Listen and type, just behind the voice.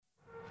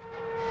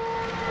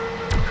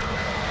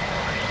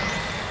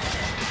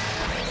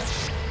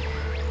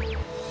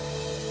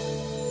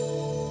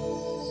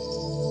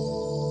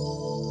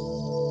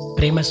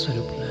ప్రేమ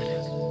స్వరూపులారా,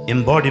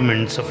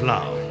 embodiments of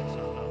love.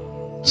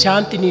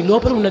 శాంతి నీ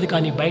లోపల ఉన్నది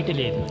కానీ బయట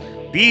లేదు.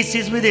 Peace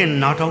is within,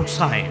 not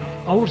outside.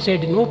 Out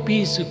side no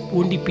piece,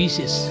 only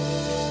pieces.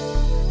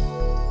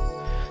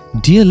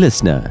 Dear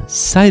listener,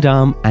 Sai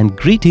Ram and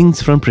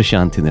greetings from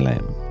Prashanthi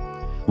Nilayam.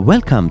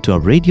 Welcome to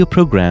our radio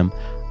program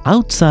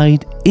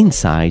Outside,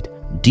 Inside,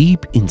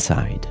 Deep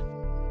Inside.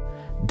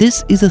 This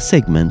is a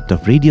segment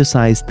of Radio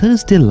Sai's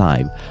Thursday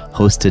Live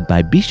hosted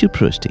by Bishu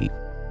Proshti.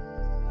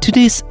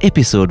 Today's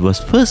episode was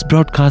first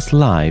broadcast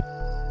live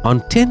on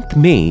 10th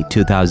May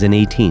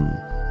 2018.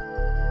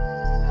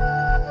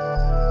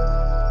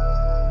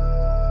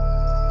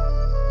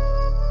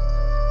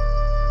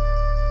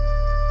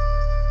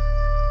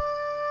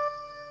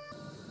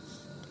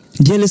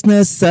 Dear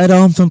listeners, Sai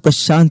Ram from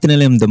Prashanthi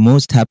Nilayam, the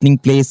most happening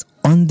place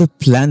on the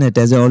planet.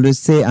 As I always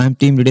say, I'm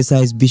Team Radio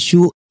Sai's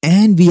Bishu,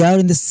 and we are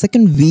in the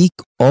second week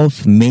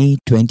of May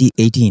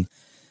 2018.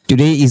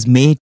 Today is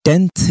May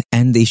 10th,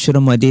 and the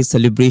Ishwarama Day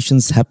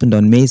celebrations happened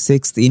on May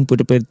 6th in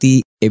Puttaparthi,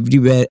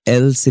 everywhere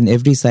else, in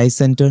every Sai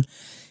center,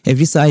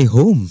 every Sai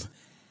home.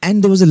 And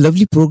there was a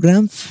lovely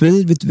program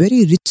filled with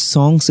very rich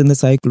songs in the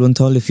Sai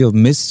Kulwanthal. If you have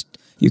missed,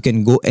 you can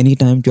go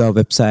anytime to our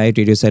website,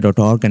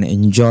 radiosai.org, and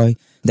enjoy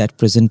that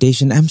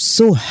presentation. I'm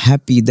so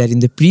happy that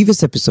in the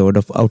previous episode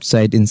of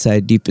Outside,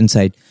 Inside, Deep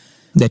Inside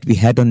that we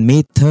had on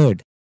May 3rd,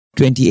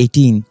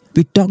 2018,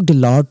 we talked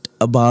a lot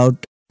about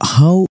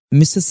how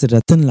Mrs.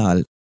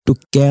 Ratanlal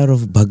took care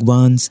of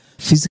Bhagwan's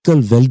physical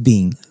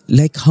well-being,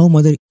 like how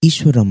Mother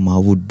Ishwaramma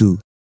would do.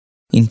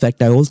 In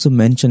fact, I also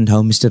mentioned how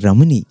Mr.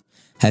 Ramani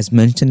has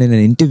mentioned in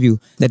an interview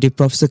that if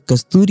Professor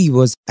Kasturi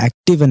was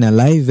active and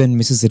alive when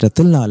Mrs.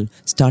 Ratanlal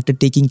started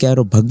taking care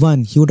of Bhagwan,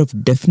 he would have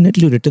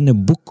definitely written a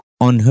book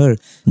on her,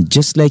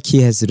 just like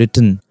he has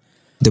written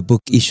the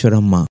book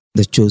Ishwaramma,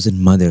 the Chosen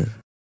Mother.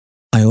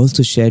 I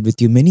also shared with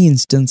you many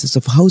instances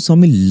of how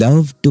Swami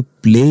loved to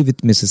play with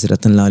Mrs.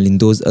 Ratanlal in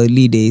those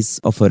early days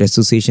of her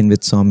association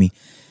with Swami.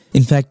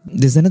 In fact,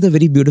 there's another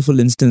very beautiful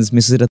instance.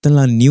 Mrs.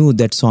 Ratanlal knew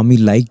that Swami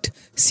liked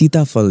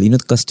Sitafal, the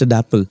custard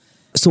apple.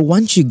 So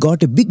once she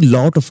got a big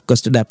lot of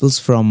custard apples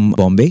from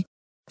Bombay,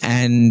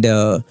 and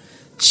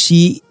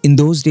she in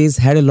those days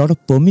had a lot of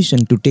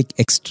permission to take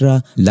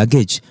extra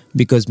luggage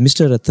because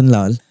Mr.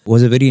 Ratanlal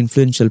was a very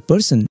influential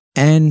person.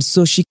 And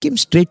so she came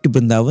straight to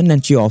Vrindavan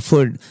and she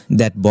offered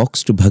that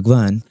box to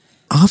Bhagwan.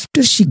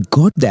 After she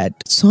got that,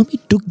 Swami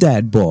took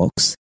that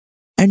box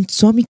and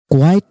Swami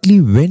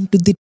quietly went to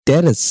the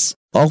terrace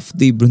of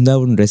the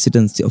Vrindavan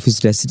residence, of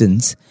his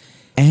residence.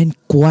 And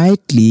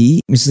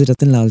quietly, Mrs.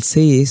 Ratanlal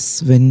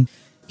says, when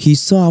he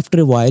saw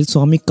after a while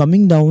Swami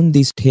coming down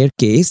the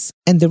staircase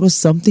and there was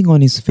something on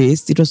his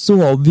face. It was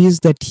so obvious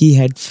that he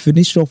had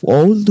finished off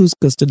all those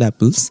custard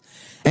apples.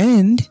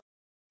 And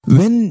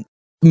when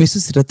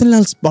Mrs.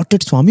 Ratanlal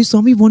spotted Swami,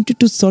 Swami wanted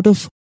to sort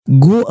of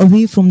go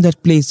away from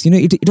that place.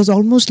 It was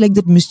almost like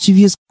that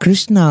mischievous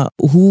Krishna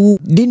who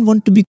didn't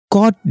want to be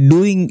caught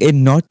doing a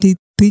naughty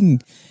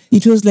thing.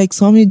 It was like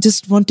Swami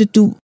just wanted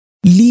to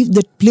leave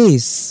that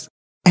place.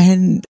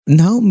 And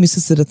now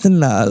Mrs.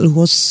 Ratanlal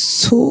was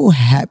so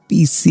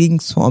happy seeing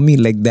Swami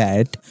like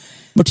that.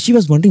 But she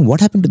was wondering what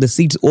happened to the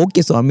seeds.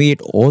 Okay, Swami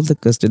ate all the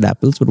custard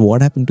apples, but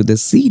what happened to the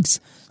seeds?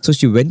 So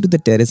she went to the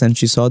terrace and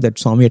she saw that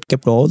Swami had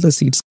kept all the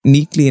seeds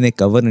neatly in a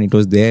cover and it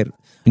was there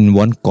in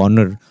one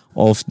corner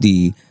of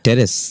the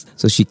terrace.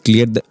 So she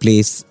cleared the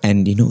place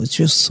and,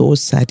 she was so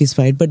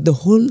satisfied. But the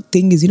whole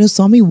thing is,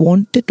 Swami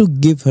wanted to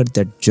give her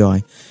that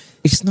joy.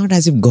 It's not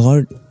as if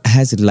God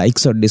has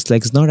likes or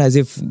dislikes. It's not as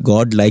if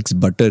God likes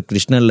butter,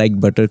 Krishna liked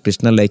butter,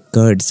 Krishna liked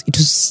curds. It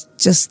was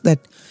just that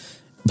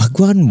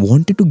Bhagwan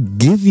wanted to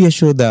give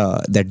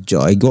Yashoda that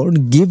joy.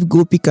 God give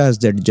Gopikas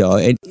that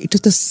joy. And it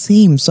was the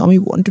same. Swami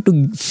wanted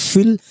to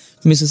fill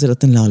Mrs.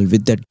 Ratanlal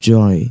with that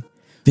joy,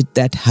 with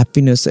that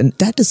happiness. And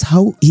that is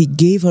how he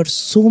gave her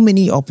so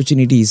many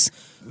opportunities,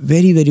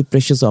 very, very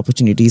precious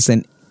opportunities.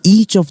 And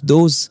each of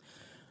those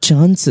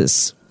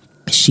chances,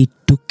 she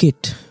took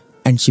it.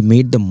 And she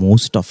made the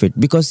most of it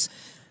because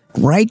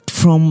right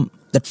from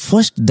that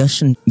first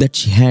darshan that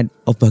she had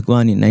of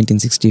Bhagwan in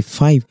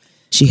 1965,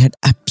 she had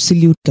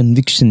absolute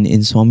conviction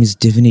in Swami's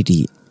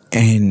divinity.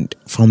 And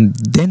from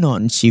then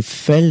on, she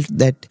felt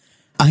that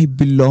I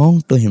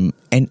belong to him.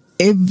 And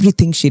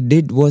everything she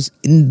did was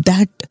in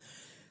that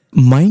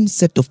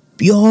mindset of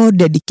pure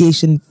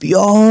dedication,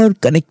 pure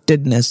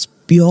connectedness,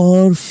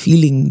 pure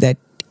feeling that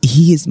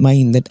he is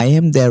mine, that I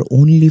am there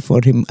only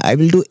for him. I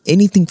will do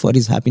anything for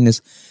his happiness.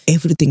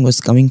 Everything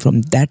was coming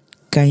from that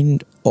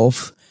kind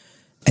of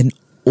an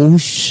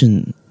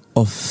ocean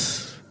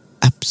of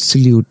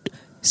absolute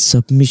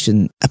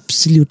submission,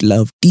 absolute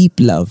love, deep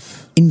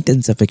love,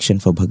 intense affection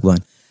for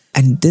Bhagwan.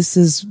 And this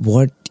is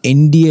what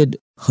endeared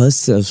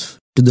herself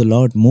to the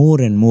Lord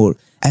more and more.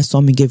 As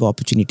Swami gave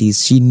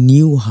opportunities, she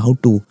knew how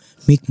to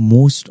make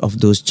most of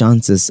those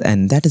chances,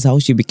 and that is how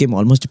she became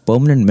almost a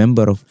permanent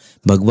member of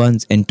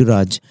Bhagwan's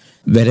entourage.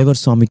 Wherever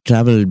Swami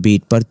travelled, be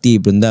it Parthi,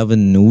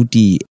 Vrindavan,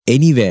 Ooty,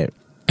 anywhere,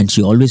 and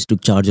she always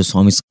took charge of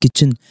Swami's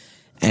kitchen.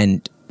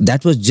 And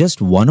that was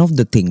just one of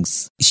the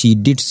things. She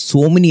did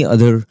so many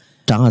other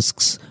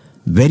tasks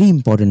very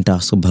important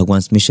task of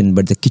Bhagwan's mission,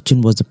 but the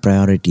kitchen was the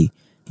priority.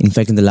 In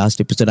fact, in the last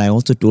episode, I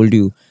also told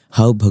you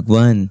how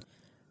Bhagwan,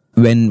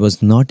 when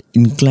was not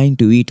inclined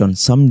to eat on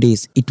some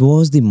days, it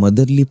was the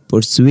motherly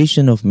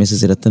persuasion of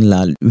Mrs.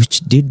 Ratanlal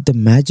which did the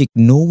magic.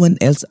 No one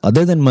else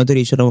other than Mother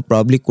Ishwarama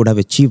probably could have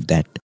achieved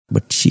that,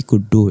 but she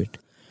could do it.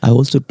 I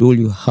also told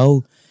you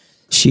how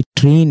she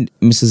trained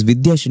Mrs.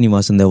 Vidya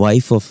Srinivasan, the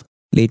wife of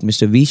late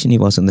Mr. V.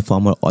 Srinivasan, the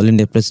former All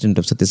India President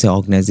of Satya Sai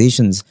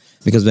Organizations,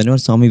 because whenever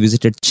Swami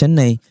visited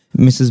Chennai,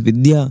 Mrs.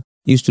 Vidya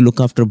used to look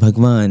after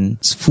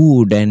Bhagwan's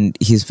food and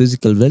his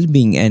physical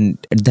well-being, and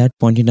at that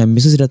point in time,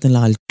 Mrs.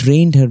 Ratanlal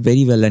trained her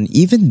very well, and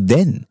even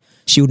then,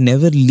 she would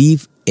never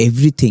leave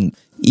everything.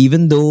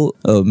 Even though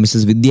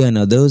Mrs. Vidya and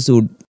others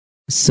would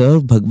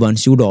serve Bhagwan,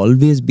 she would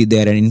always be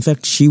there, and in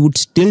fact, she would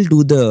still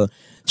do the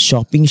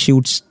shopping, she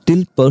would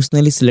still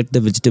personally select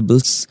the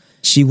vegetables,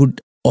 she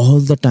would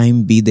all the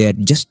time be there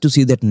just to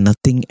see that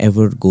nothing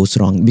ever goes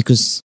wrong,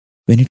 because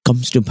when it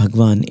comes to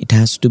Bhagwan, it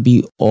has to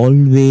be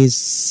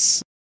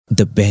always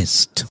the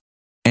best.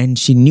 And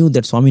she knew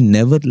that Swami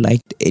never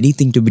liked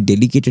anything to be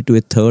delegated to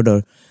a third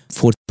or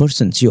fourth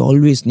person. She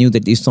always knew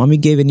that if Swami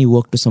gave any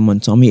work to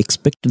someone, Swami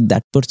expected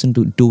that person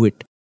to do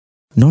it,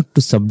 not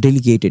to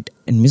subdelegate it.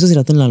 And Mrs.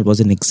 Ratanlal was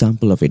an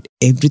example of it.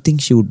 Everything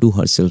she would do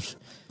herself,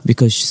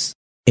 because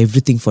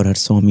everything for her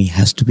Swami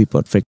has to be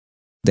perfect.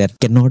 There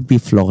cannot be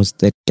flaws,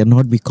 there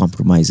cannot be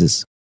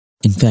compromises.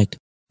 In fact,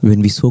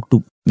 when we spoke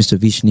to Mr.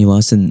 V.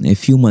 Srinivasan a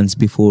few months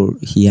before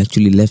he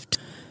actually left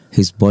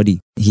his body,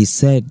 he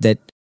said that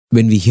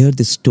when we hear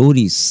the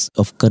stories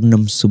of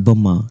Karnam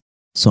Subbamma,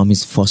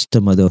 Swami's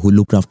foster mother who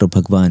looked after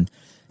Bhagwan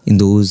in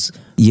those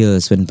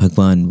years when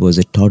Bhagwan was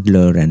a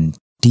toddler and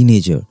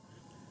teenager,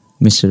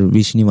 Mr.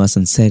 V.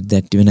 Srinivasan said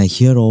that when I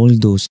hear all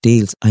those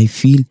tales, I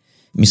feel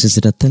Mrs.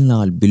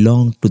 Ratanlal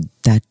belonged to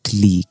that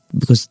league,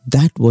 because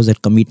that was a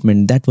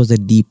commitment, that was a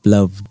deep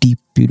love, deep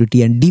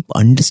purity and deep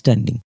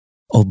understanding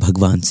of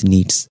Bhagwan's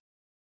needs.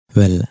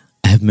 Well,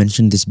 I have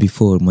mentioned this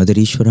before. Mother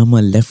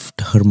Ishwarama left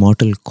her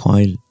mortal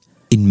coil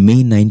in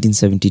May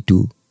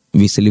 1972.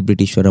 We celebrate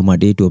Ishwarama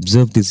Day to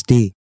observe this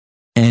day.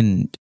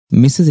 And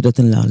Mrs.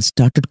 Ratanlal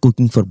started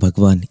cooking for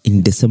Bhagwan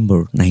in December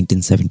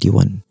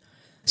 1971.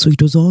 So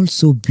it was all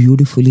so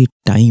beautifully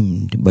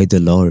timed by the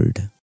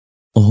Lord.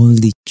 All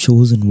the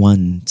chosen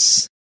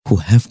ones who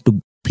have to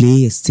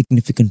play a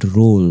significant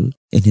role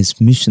in His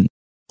mission.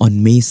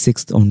 On May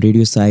 6th on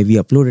Radio Sai, we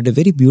uploaded a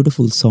very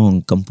beautiful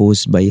song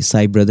composed by a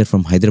Sai brother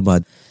from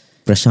Hyderabad,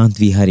 Prashant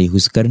Vihari, who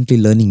is currently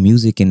learning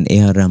music in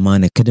A.R.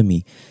 Rahman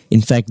Academy.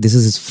 In fact, this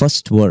is his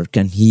first work,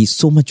 and he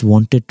so much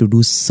wanted to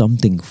do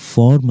something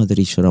for Mother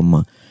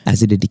Ishwarama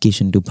as a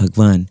dedication to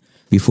Bhagwan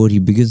before he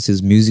begins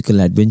his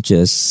musical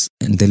adventures.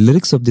 And the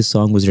lyrics of this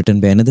song was written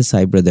by another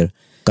Sai brother,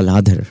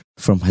 Kaladhar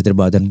from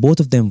Hyderabad, and both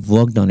of them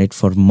worked on it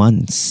for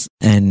months.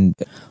 And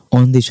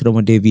on the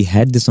Ishwarama Day, we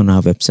had this on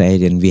our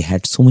website, and we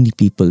had so many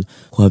people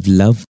who have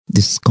loved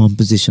this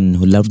composition,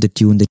 who loved the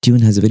tune. The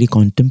tune has a very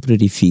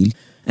contemporary feel,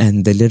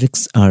 and the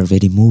lyrics are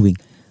very moving.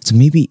 So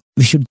maybe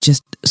we should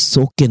just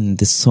soak in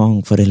this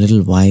song for a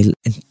little while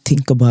and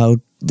think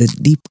about the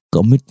deep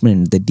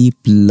commitment, the deep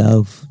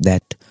love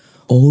that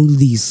all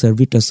these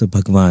servitors of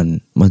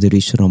Bhagwan, Mother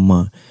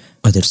Ishwarama,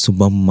 Mother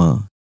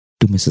Subbamma,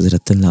 to Mrs.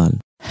 Ratanlal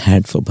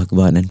had for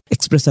Bhagwan, and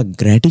express our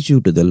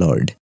gratitude to the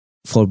Lord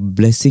for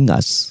blessing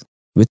us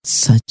with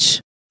such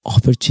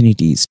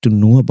opportunities to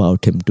know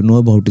about Him, to know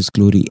about His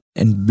glory,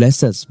 and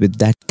bless us with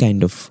that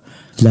kind of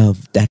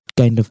love, that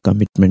kind of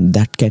commitment,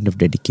 that kind of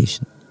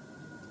dedication.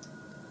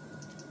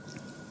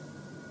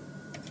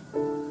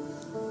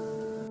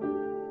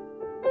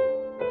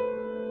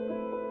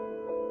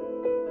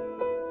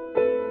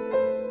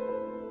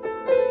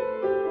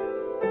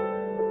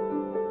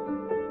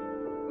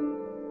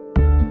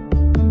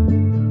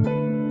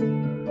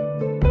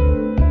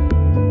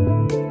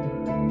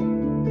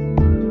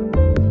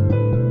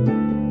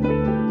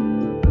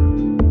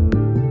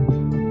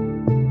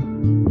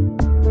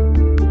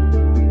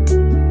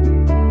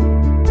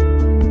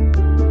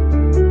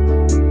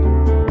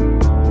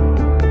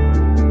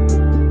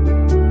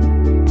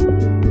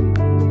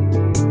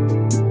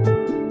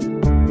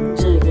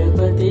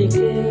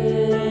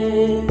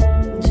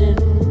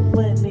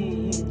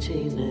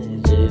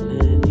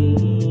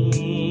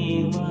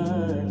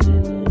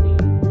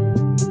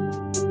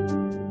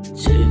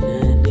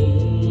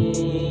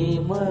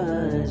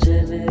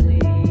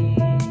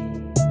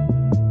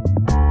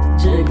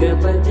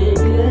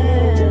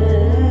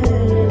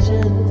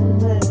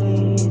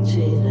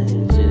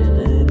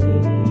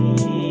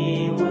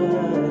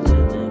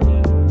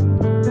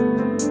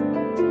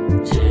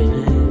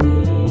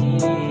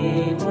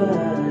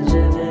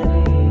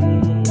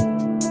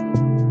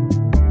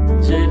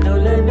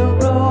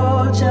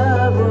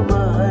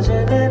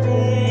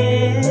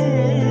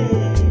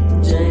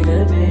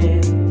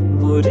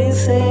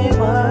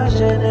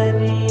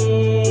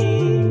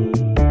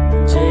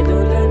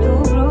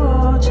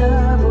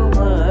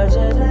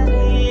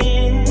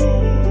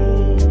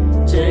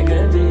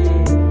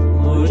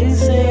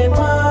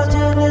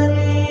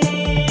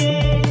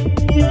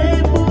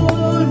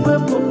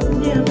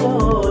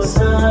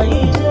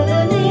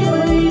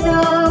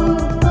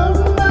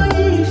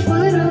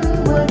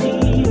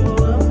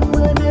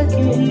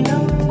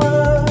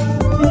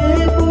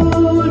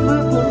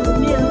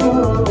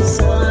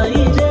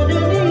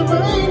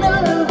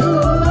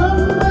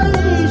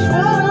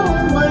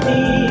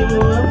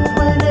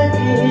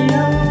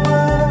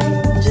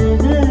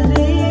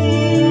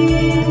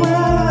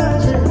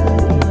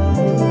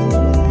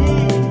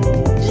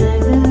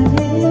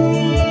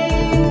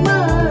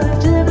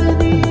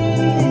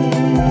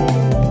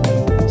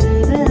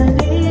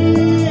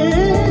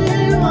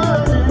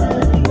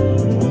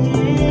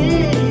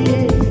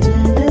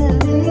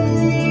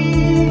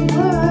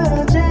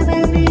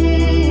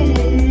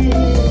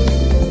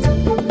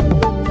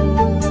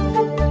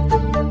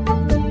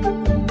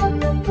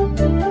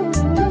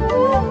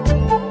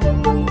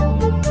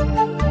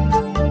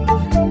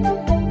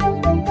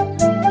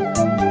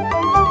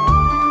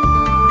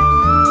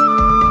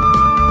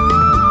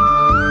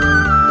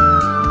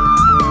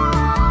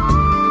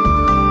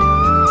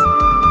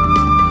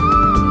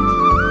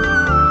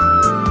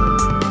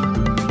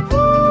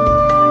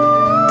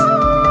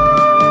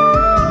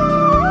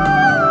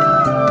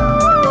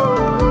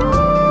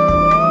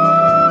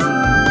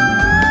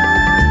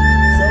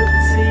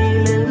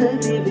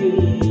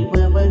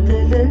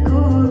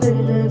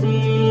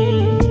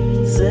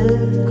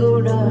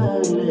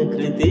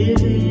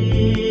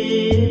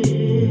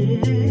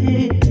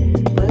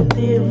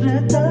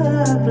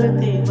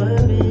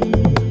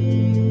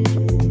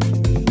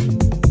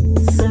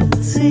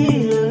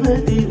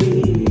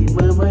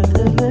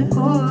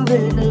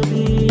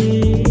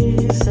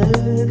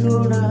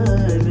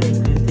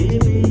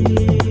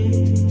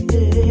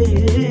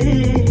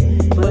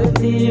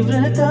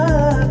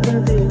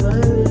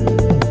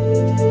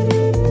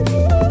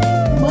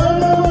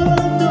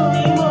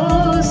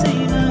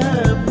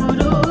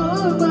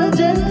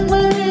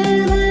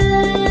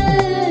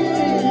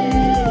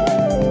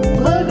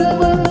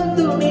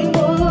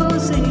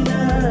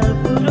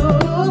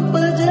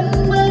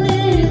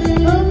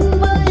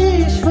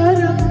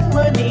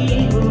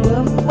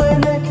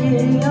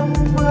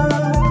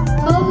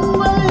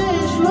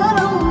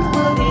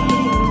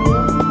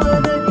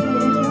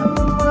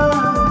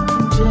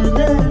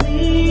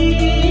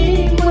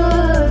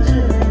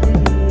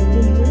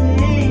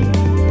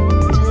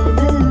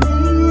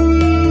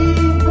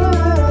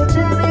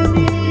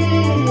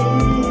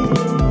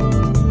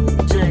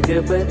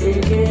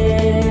 జగపతికే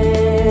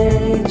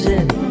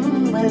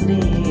జన్మనిచ్చిన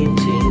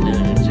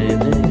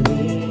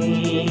జననీ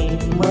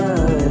మా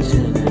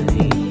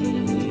జననీ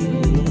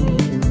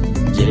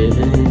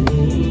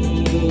జననీ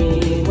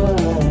మా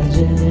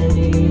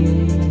జననీ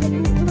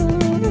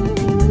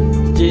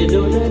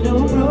జనులను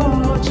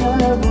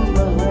బ్రోచావు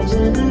మా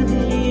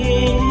జననీ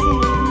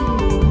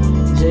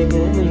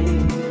జగమే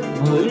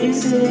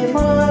మురిసే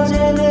మా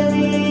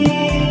జననీ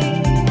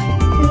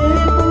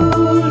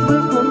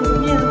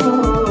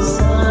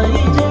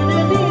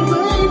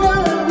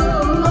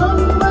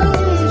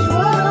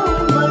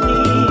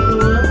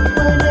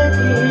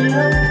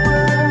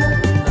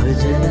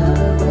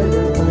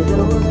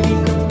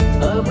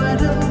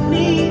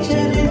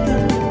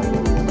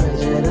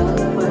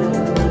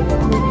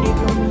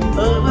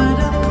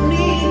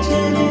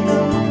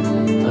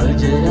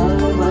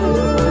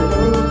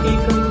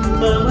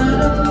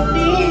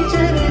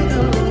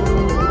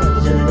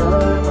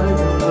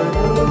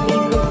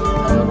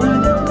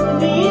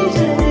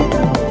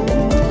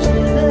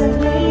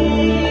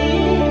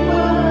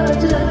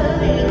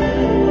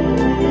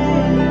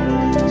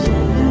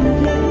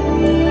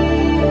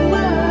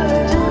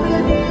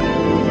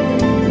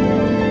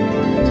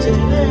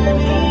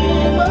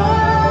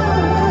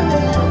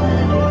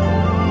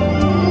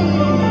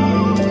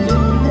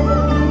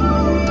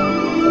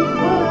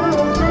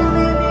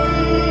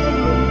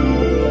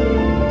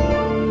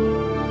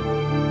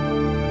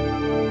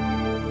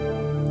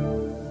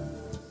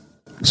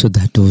So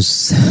that was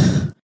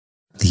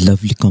the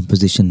lovely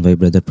composition by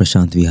Brother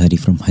Prashant Vihari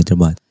from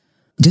Hyderabad.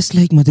 Just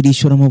like Mother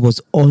Ishwarama was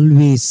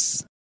always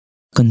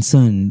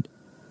concerned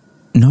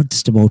not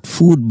just about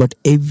food but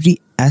every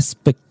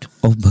aspect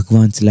of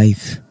Bhagwan's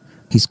life,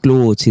 his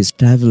clothes, his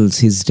travels,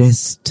 his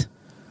rest,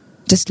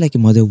 just like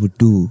a mother would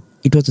do.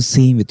 It was the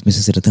same with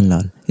Mrs.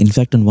 Ratanlal. In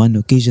fact, on one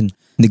occasion,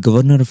 the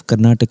governor of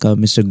Karnataka,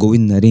 Mr.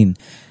 Govind Naren,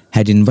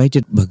 had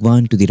invited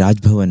Bhagwan to the Raj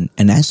Bhavan,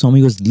 and as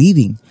Swami was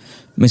leaving,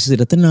 Mrs.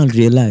 Ratanlal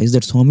realized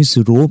that Swami's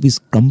robe is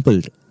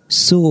crumpled.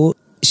 So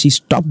she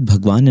stopped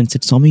Bhagwan and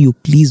said, Swami, you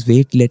please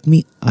wait, let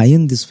me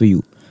iron this for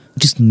you.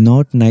 It is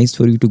not nice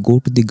for you to go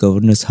to the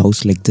governor's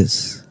house like this.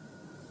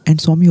 And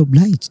Swami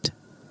obliged.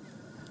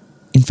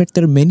 In fact,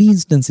 there are many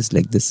instances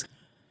like this.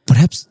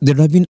 Perhaps there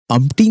have been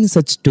umpteen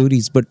such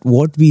stories, but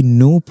what we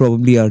know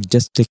probably are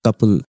just a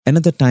couple.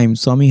 Another time,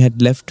 Swami had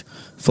left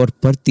for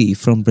Parthi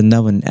from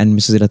Vrindavan and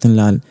Mrs.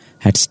 Ratanlal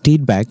had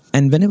stayed back.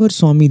 And whenever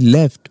Swami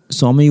left,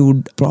 Swami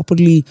would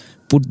properly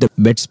put the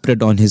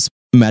bedspread on his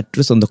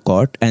mattress on the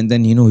cot, and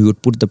then, he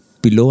would put the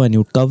pillow and he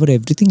would cover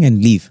everything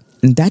and leave.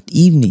 And that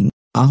evening,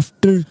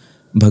 after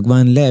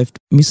Bhagwan left,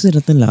 Mrs.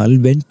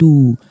 Ratanlal went to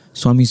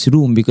Swami's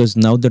room because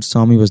now that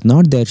Swami was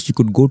not there, she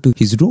could go to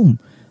his room.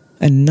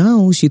 And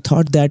now she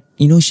thought that,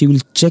 she will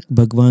check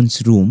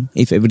Bhagwan's room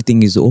if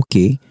everything is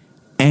okay.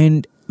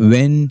 And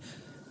when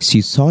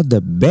she saw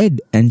the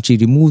bed and she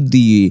removed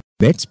the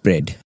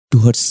bedspread, to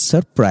her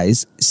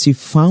surprise, she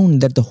found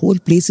that the whole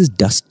place is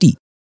dusty.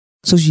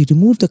 So she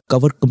removed the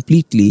cover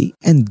completely,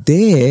 and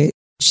there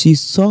she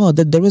saw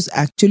that there was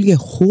actually a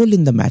hole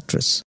in the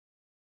mattress.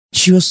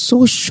 She was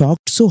so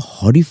shocked, so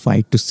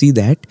horrified to see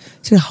that.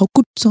 She said, how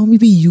could Swami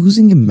be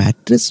using a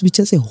mattress which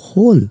has a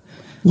hole?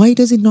 Why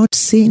does he not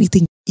say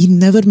anything? He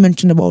never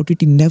mentioned about it.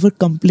 He never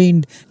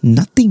complained.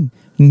 Nothing.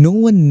 No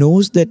one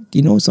knows that,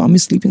 Swami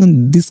is sleeping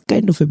on this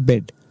kind of a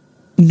bed.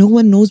 No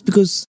one knows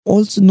because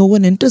also no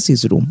one enters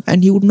his room,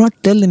 and he would not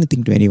tell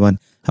anything to anyone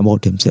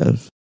about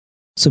himself.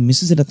 So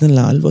Mrs.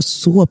 Ratanlal was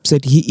so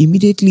upset. He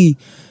immediately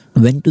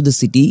went to the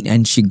city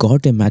and she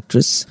got a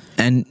mattress,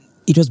 and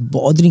it was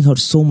bothering her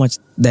so much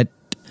that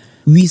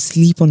we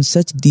sleep on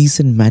such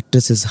decent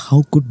mattresses.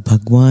 How could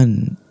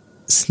Bhagwan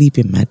sleep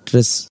a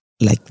mattress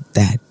like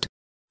that?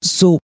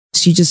 So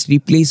she just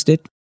replaced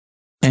it,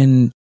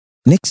 and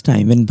next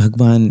time when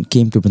Bhagwan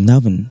came to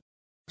Vrindavan,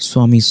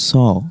 Swami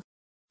saw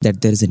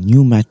that there is a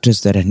new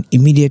mattress there, and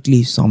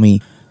immediately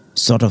Swami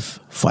sort of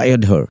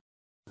fired her.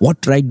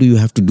 What right do you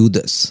have to do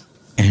this?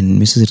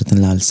 And Mrs.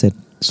 Ratanlal said,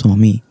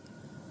 Swami,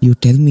 you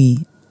tell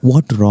me,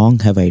 what wrong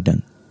have I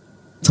done?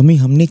 Swami,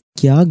 humne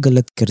kya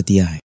galat kar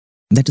diya hai?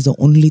 That is the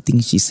only thing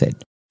she said.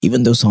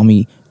 Even though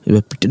Swami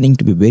was pretending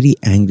to be very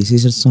angry, she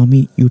said,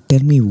 Swami, you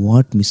tell me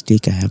what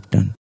mistake I have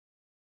done.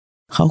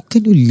 How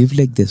can you live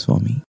like this,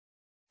 Swami?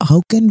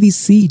 How can we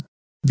see it?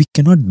 We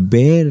cannot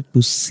bear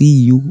to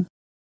see you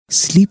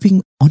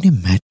sleeping on a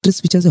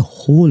mattress which has a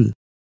hole.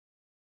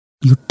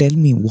 You tell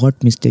me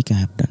what mistake I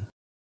have done.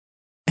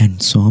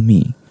 And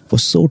Swami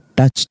was so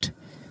touched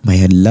by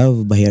her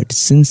love, by her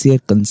sincere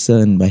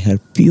concern, by her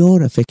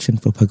pure affection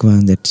for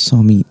Bhagwan that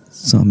Swami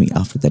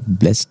after that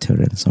blessed her,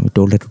 and Swami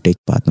told her to take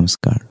Paad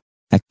Namaskar,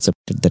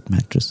 accepted that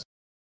mattress.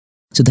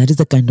 So that is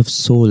the kind of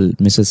soul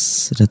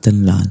Mrs.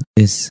 Ratanlal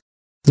is.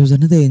 There was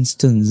another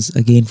instance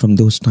again from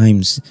those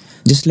times.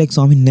 Just like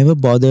Swami never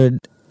bothered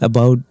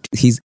about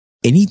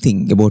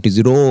anything, about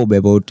his robe,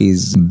 about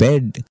his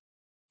bed.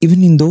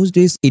 Even in those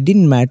days, it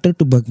didn't matter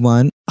to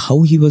Bhagwan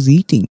how he was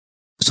eating.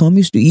 Swami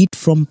used to eat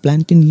from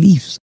plantain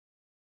leaves.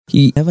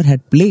 He never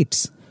had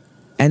plates.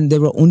 and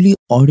there were only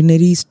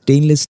ordinary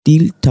stainless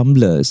steel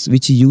tumblers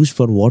which he used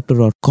for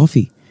water or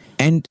coffee.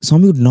 And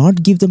Swami would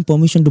not give them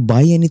permission to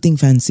buy anything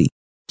fancy.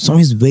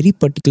 Swami is very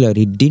particular.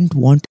 He didn't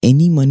want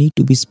any money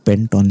to be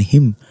spent on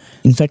him.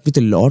 In fact, with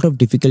a lot of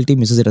difficulty,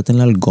 Mrs.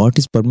 Ratanlal got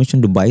his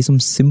permission to buy some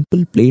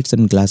simple plates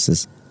and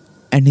glasses.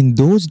 And in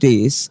those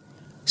days,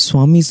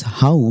 Swami's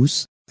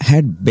house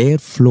had bare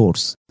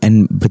floors,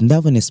 and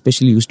Vrindavan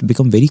especially used to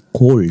become very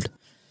cold.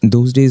 In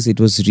those days, it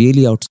was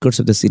really outskirts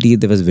of the city.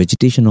 There was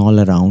vegetation all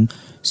around.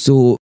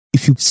 So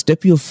if you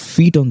step your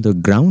feet on the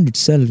ground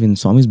itself in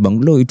Swami's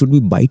bungalow, it would be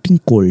biting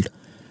cold.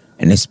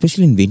 And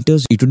especially in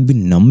winters, it would be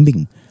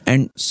numbing.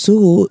 And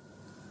so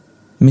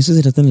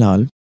Mrs.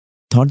 Ratanlal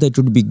thought that it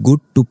would be good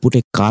to put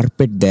a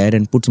carpet there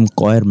and put some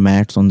coir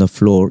mats on the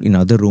floor in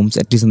other rooms.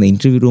 At least in the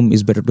interview room,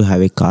 it's better to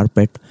have a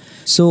carpet.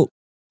 So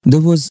there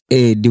was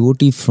a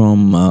devotee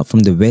from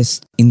the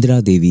west,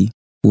 Indra Devi,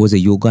 who was a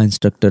yoga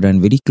instructor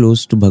and very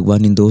close to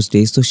Bhagwan in those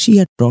days. So she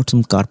had brought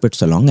some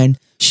carpets along, and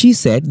she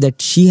said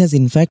that she has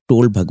in fact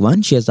told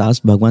Bhagwan, she has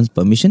asked Bhagwan's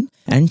permission,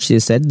 and she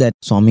said that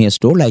Swami has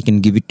told, I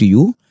can give it to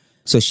you.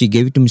 So she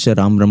gave it to Mr.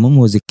 Ram Brahmam, who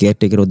was the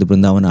caretaker of the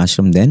Vrindavan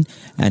ashram then,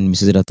 and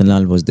Mrs.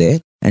 Ratanlal was there,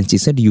 and she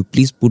said, you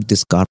please put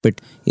this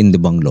carpet in the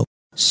bungalow.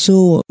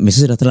 So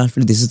Mrs. Ratanlal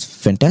felt this is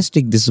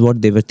fantastic. This is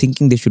what they were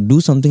thinking. They should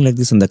do something like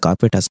this, and the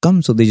carpet has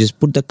come. So they just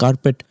put the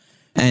carpet,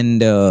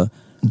 and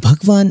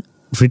Bhagwan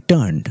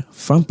returned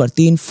from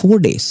Parthi in 4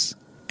 days.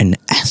 And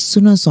as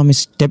soon as Swami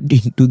stepped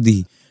into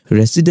the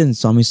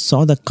residence, Swami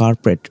saw the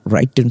carpet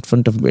right in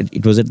front of it.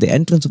 It was at the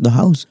entrance of the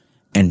house.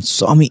 And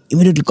Swami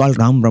immediately called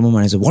Ram Brahmam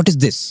and I said, what is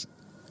this?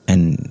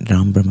 And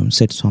Ram Brahmam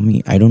said,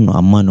 Swami, I don't know,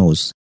 Amma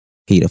knows.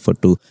 He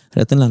referred to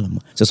Ratanlal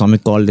Amma. So Swami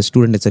called the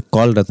student and said,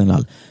 call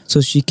Ratanlal.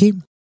 So she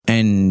came,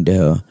 and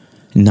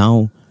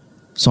now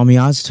Swami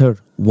asked her,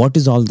 what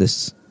is all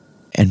this?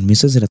 And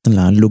Mrs.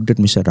 Ratanlal looked at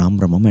Mr. Ram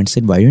Brahmam and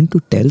said, why don't you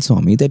tell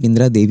Swami that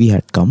Indra Devi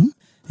had come?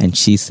 And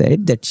she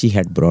said that she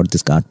had brought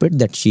this carpet,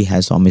 that she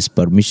has Swami's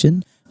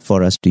permission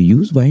for us to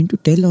use. Why don't you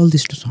tell all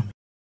this to Swami?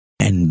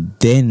 And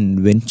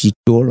then when she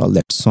told all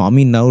that,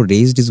 Swami now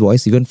raised his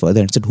voice even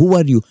further and said, who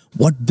are you?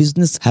 What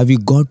business have you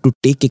got to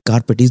take a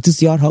carpet? Is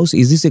this your house?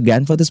 Is this your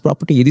grandfather's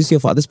property? Is this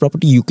your father's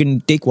property? You can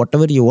take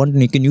whatever you want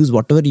and you can use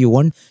whatever you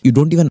want. You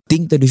don't even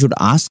think that you should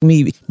ask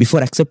me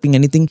before accepting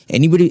anything.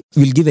 Anybody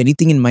will give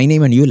anything in my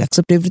name and you will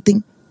accept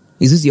everything.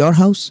 Is this your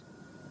house?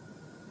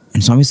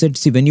 And Swami said,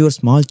 see, when you are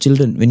small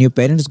children, when your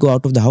parents go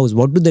out of the house,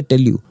 what do they tell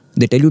you?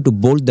 They tell you to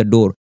bolt the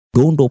door.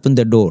 Don't open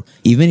the door.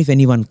 Even if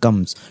anyone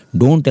comes,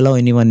 don't allow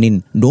anyone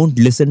in. Don't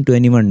listen to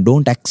anyone.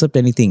 Don't accept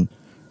anything.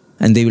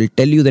 And they will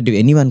tell you that if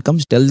anyone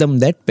comes, tell them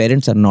that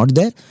parents are not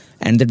there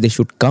and that they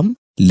should come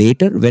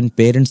later when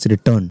parents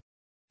return.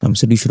 Swami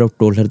said, you should have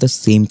told her the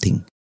same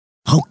thing.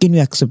 How can you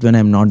accept when I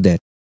am not there?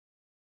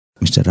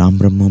 Mr. Ram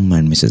Brahmam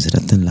and Mrs.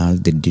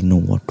 Ratanlal, they didn't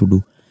know what to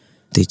do.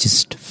 They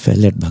just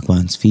fell at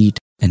Bhagwan's feet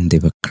and they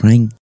were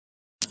crying.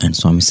 And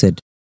Swami said,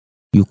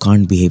 you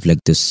can't behave like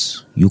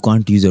this. You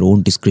can't use your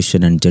own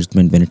discretion and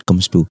judgment when it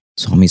comes to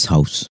Swami's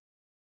house.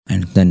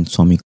 And then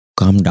Swami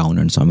calmed down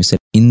and Swami said,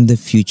 in the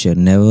future,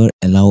 never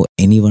allow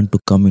anyone to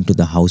come into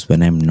the house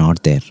when I am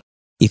not there.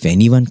 If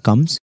anyone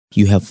comes,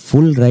 you have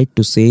full right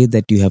to say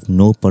that you have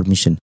no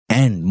permission.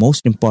 And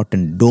most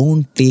important,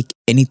 don't take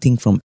anything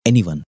from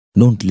anyone.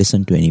 Don't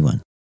listen to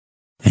anyone.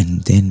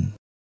 And then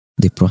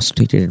they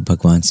prostrated at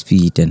Bhagwan's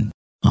feet, and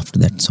after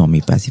that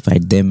Swami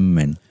pacified them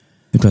and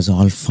it was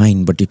all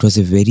fine, but it was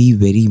a very,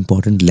 very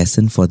important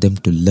lesson for them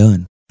to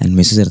learn. And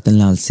Mrs.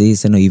 Ratanlal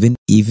says, even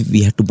if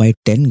we had to buy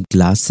 10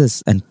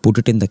 glasses and put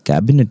it in the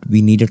cabinet,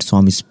 we needed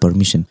Swami's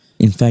permission.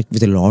 In fact,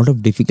 with a lot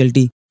of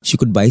difficulty, she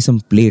could buy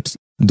some plates.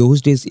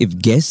 Those days, if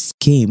guests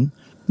came,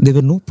 there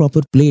were no proper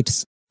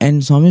plates.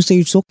 And Swami said,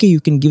 it's okay, you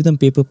can give them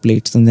paper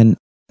plates. And then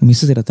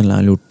Mrs.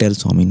 Ratanlal would tell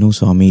Swami, no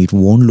Swami, it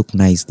won't look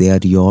nice. They are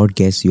your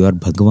guests. You are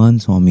Bhagwan,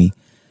 Swami.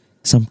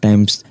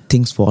 Sometimes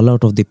things fall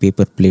out of the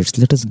paper plates.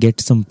 Let us get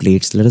some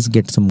plates. Let us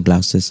get some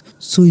glasses.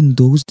 So in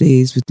those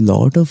days, with a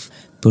lot of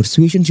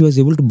persuasion, she was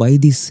able to buy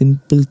these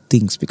simple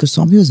things because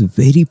Swami was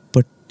very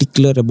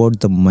particular about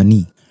the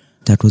money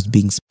that was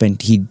being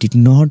spent. He did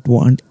not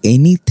want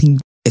anything,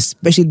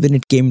 especially when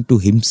it came to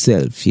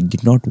himself. He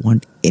did not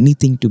want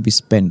anything to be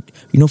spent.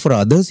 For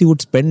others, he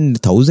would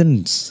spend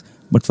thousands.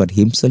 But for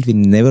himself, he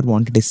never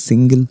wanted a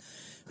single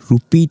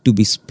rupee to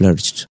be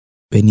splurged.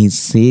 When he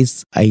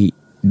says, I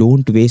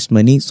don't waste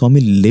money, Swami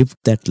lived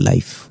that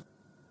life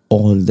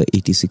all the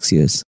 86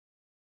 years.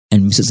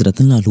 And Mrs.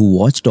 Ratanlal, who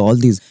watched all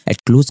these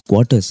at close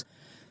quarters,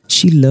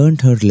 she learned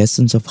her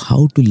lessons of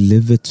how to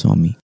live with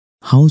Swami.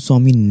 How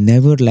Swami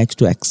never likes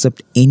to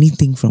accept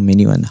anything from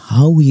anyone.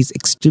 How he is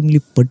extremely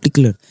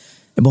particular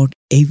about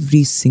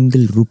every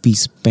single rupee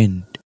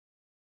spent.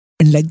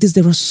 And like this,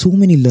 there were so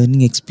many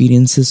learning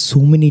experiences, so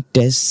many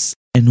tests,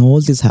 and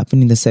all this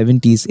happened in the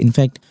 70s. In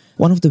fact,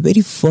 one of the very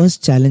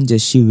first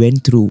challenges she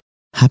went through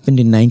happened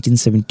in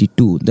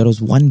 1972. There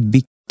was one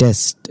big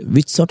test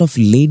which sort of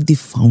laid the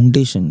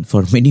foundation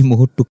for many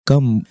more to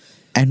come.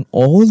 And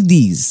all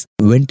these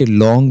went a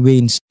long way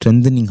in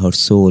strengthening her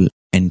soul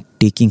and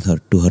taking her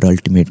to her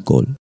ultimate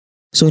goal.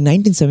 So in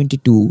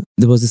 1972,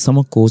 there was the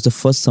summer course, the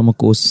first summer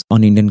course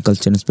on Indian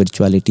culture and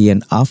spirituality.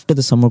 And after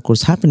the summer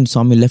course happened,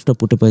 Swami left for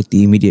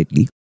Puttaparthi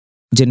immediately.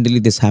 Generally,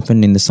 this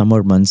happened in the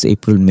summer months,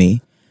 April, May.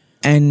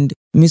 And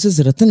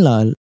Mrs.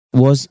 Ratanlal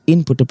was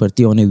in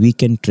Puttaparthi on a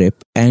weekend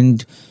trip,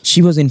 and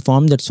she was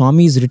informed that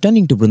Swami is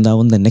returning to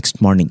Vrindavan the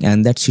next morning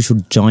and that she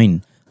should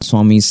join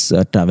Swami's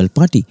travel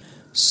party.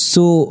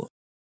 So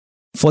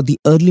for the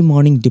early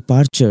morning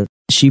departure,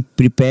 she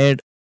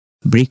prepared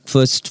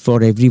breakfast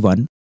for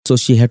everyone. So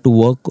she had to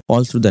work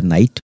all through the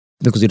night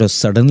because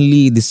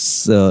suddenly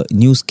this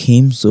news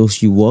came. So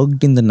she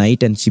worked in the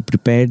night and she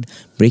prepared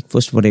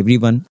breakfast for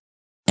everyone.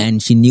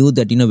 And she knew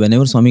that,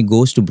 whenever Swami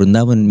goes to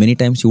Vrindavan, many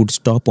times she would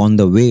stop on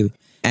the way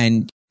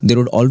and there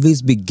would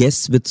always be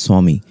guests with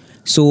Swami.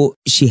 So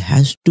she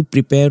has to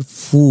prepare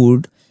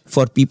food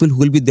for people who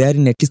will be there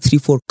in at least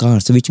 3-4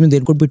 cars, which means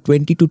there could be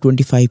 20 to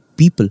 25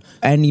 people.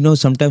 And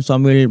sometimes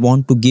Swami will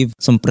want to give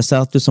some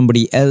prasad to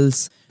somebody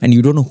else, and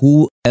you don't know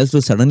who else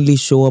will suddenly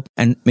show up.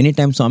 And many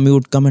times Swami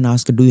would come and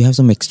ask, do you have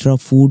some extra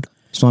food?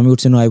 Swami would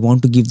say, no, I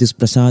want to give this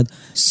prasad.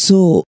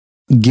 So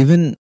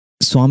given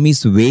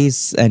Swami's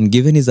ways and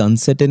given his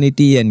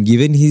uncertainty and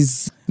given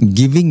his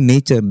giving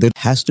nature, there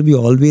has to be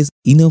always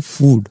enough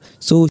food.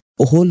 So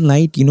a whole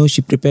night,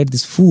 she prepared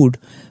this food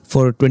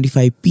for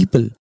 25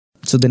 people.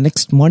 So the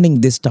next morning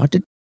they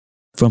started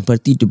from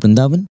Parthi to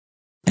Vrindavan,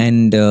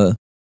 and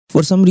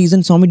for some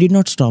reason Swami did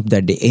not stop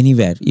that day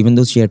anywhere. Even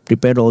though she had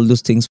prepared all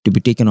those things to be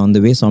taken on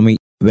the way, Swami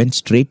went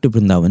straight to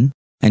Vrindavan,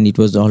 and it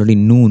was already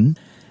noon.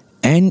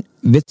 And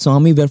with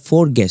Swami were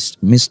 4 guests,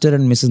 Mr.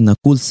 and Mrs.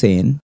 Nakul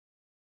Sen,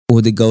 who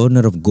were the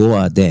governor of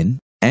Goa then,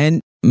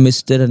 and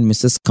Mr. and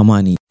Mrs.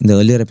 Kamani. In the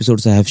earlier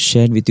episodes I have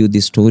shared with you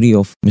the story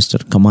of Mr.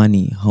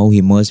 Kamani, how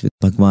he merged with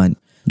Bhagwan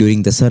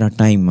during the Sara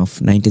time of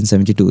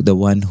 1972, the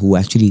one who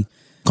actually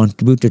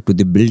contributed to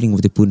the building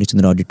of the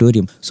Purnachandra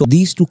Auditorium. So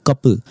these 2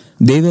 couple,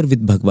 they were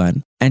with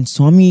Bhagwan, and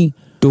Swami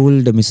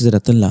told Mrs.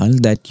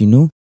 Ratanlal that,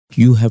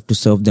 you have to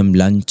serve them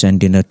lunch and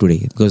dinner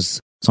today,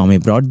 because Swami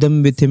brought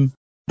them with him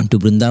to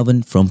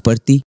Vrindavan from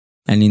Parthi,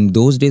 and in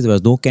those days there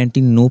was no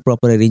canteen, no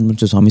proper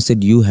arrangement. So Swami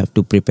said, you have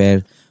to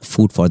prepare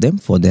food for them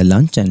for their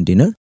lunch and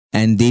dinner,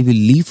 and they will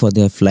leave for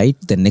their flight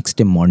the next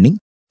day morning.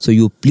 So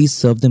you please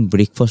serve them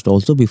breakfast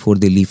also before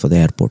they leave for the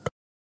airport.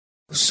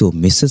 So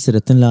Mrs.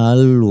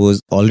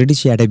 Ratanlal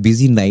she had a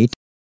busy night.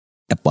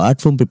 Apart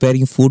from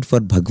preparing food for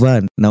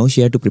Bhagwan, now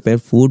she had to prepare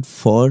food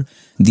for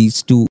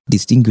these 2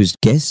 distinguished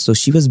guests. So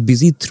she was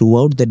busy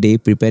throughout the day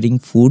preparing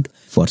food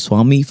for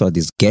Swami, for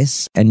these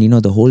guests. And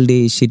the whole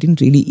day she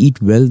didn't really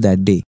eat well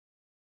that day.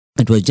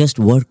 It was just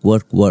work.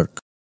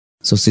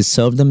 So she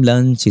served them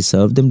lunch, she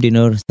served them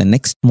dinner. The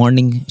next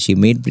morning, she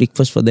made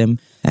breakfast for them,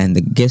 and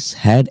the guests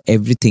had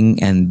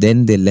everything, and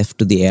then they left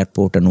to the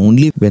airport. And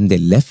only when they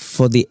left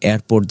for the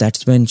airport,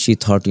 that's when she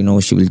thought,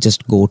 she will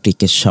just go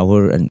take a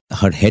shower, and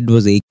her head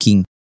was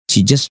aching.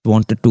 She just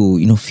wanted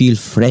to, feel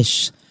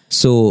fresh.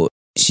 So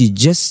she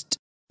just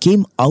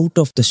came out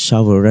of the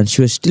shower and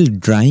she was still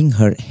drying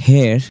her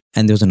hair,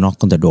 and there was a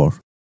knock on the door.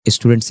 A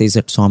student says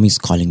that Swami is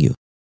calling you.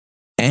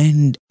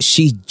 And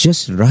she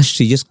just rushed.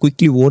 She just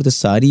quickly wore the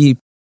sari,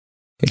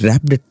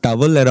 wrapped a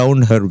towel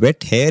around her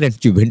wet hair, and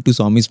she went to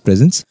Swami's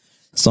presence.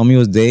 Swami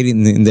was there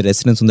in the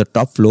residence on the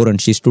top floor,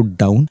 and she stood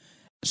down.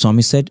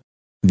 Swami said,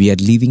 we are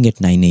leaving at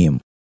 9 a.m.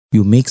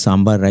 You make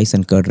sambar rice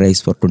and curd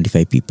rice for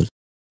 25 people.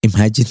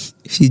 Imagine,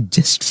 she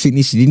just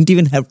finished. She didn't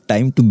even have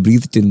time to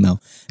breathe till now.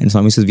 And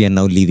Swami says, we are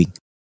now leaving.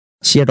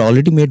 She had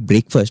already made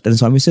breakfast, and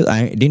Swami says,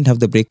 I didn't have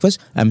the breakfast.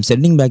 I'm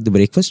sending back the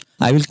breakfast.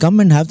 I will come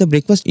and have the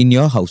breakfast in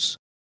your house.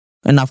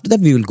 And after that,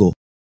 we will go.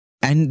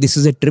 And this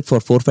is a trip for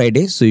 4-5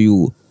 days, so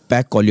you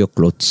pack all your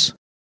clothes.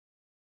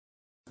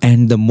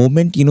 And the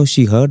moment,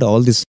 she heard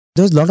all this,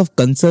 there was a lot of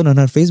concern on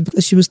her face,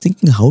 because she was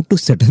thinking how to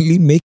suddenly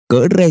make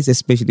curd rice,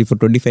 especially for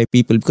 25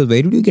 people, because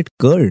where did you get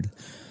curd?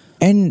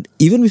 And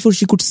even before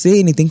she could say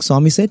anything,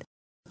 Swami said,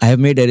 I have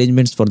made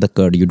arrangements for the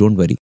curd, you don't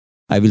worry.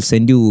 I will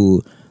send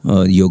you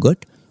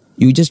yogurt.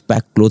 You just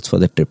pack clothes for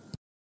the trip.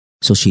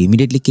 So she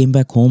immediately came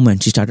back home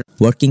and she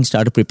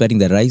started preparing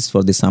the rice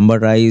for the sambar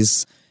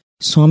rice.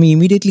 Swami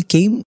immediately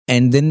came,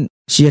 and then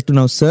she had to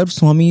now serve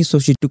Swami. So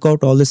she took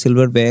out all the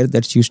silverware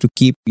that she used to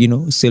keep,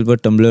 silver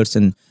tumblers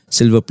and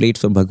silver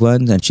plates for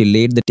Bhagwan, and she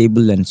laid the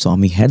table, and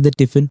Swami had the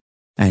tiffin.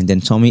 And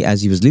then Swami,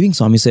 as he was leaving,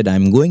 Swami said,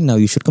 I'm going now,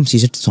 you should come. She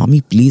said, Swami,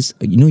 please,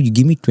 you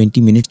give me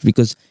 20 minutes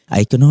because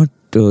I cannot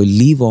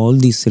leave all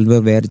these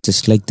silverware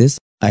just like this.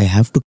 I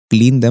have to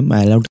clean them. I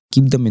have to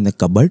keep them in the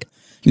cupboard.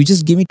 You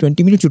just give me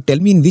 20 minutes. You tell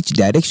me in which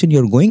direction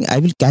you're going. I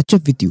will catch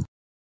up with you.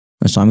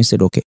 And Swami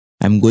said, okay.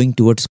 I'm going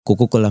towards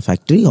Coca-Cola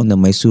factory on the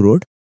Mysore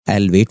road.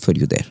 I'll wait for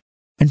you there.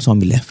 And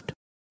Swami left.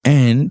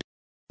 And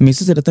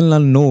Mrs.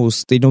 Ratanlal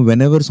knows that,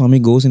 whenever Swami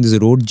goes in these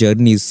road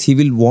journeys, he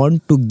will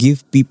want to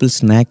give people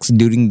snacks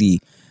during the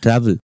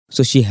travel.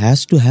 So she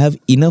has to have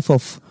enough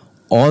of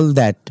all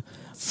that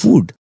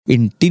food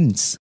in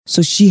tins.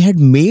 So she had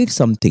made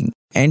something,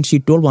 and she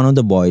told one of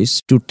the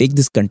boys to take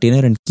this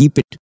container and keep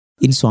it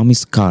in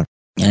Swami's car.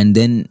 And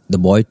then the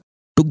boy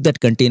took that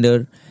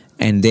container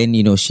And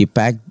then, she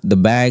packed the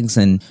bags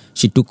and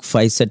she took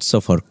 5 sets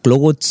of her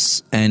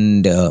clothes,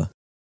 and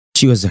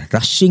she was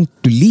rushing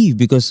to leave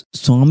because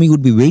Swami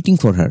would be waiting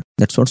for her.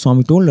 That's what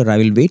Swami told her, I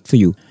will wait for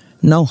you.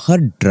 Now her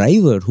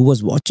driver, who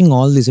was watching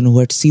all this and who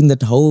had seen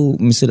that how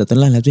Mr.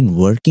 Ratanlal has been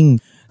working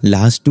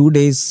last 2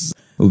 days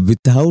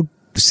without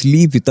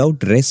sleep,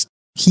 without rest,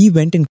 he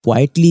went and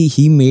quietly,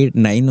 he made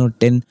 9 or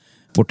 10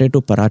 potato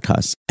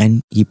parathas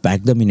and he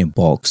packed them in a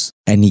box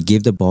and he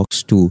gave the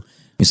box to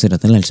Mr.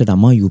 Ratanlal. Said,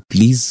 Amma, you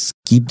please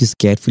keep this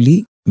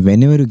carefully.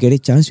 Whenever you get a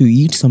chance, you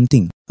eat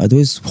something.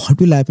 Otherwise, what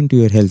will happen to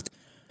your health?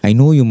 I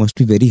know you must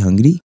be very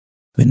hungry.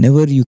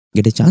 Whenever you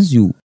get a chance,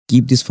 you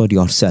keep this for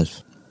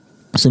yourself.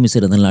 So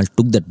Mr. Ratanlal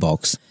took that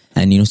box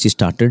and she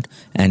started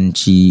and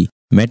she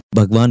met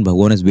Bhagwan.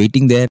 Bhagwan was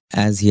waiting there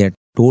as he had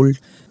told.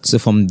 So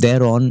from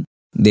there on,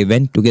 they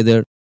went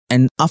together,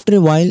 and after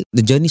a while,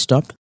 the journey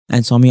stopped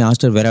and Swami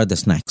asked her, where are the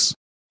snacks?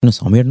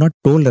 Swami had not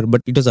told her,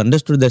 but it was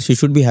understood that she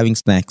should be having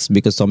snacks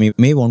because Swami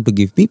may want to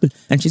give people.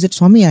 And she said,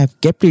 Swami, I have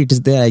kept it. It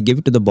is there. I gave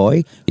it to the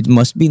boy. It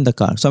must be in the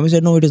car. Swami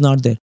said, no, it is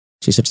not there.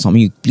 She said,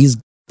 Swami, please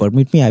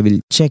permit me. I will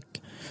check.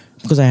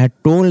 Because I had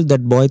told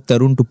that boy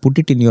Tarun to put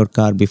it in your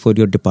car before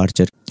your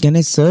departure. Can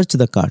I search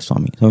the car,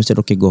 Swami? Swami said,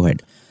 okay, go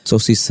ahead. So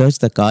she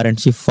searched the car and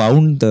she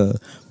found the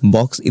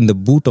box in the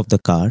boot of the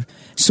car.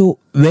 So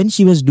when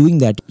she was doing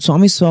that,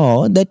 Swami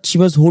saw that she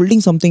was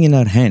holding something in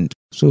her hand.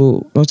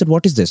 So Swami said,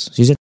 what is this?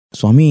 She said,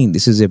 Swami,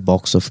 this is a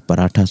box of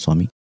parathas,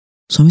 Swami.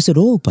 Swami said,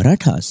 oh,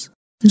 parathas.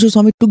 And so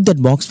Swami took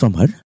that box from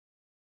her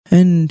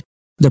and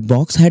the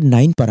box had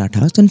 9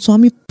 parathas, and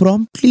Swami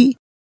promptly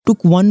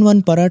took one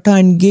paratha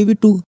and gave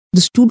it to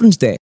the students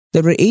there.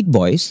 There were 8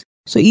 boys.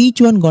 So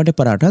each one got a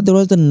paratha. There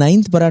was the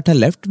 9th paratha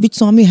left, which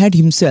Swami had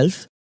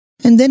himself.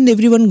 And then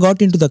everyone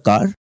got into the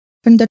car.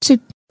 And that's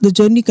it. The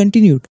journey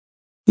continued.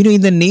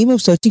 In the name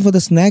of searching for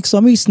the snacks,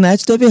 Swami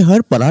snatched away her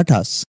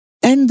parathas.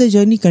 And the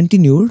journey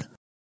continued.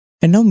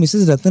 And now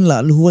Mrs.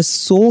 Ratanlal, who was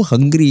so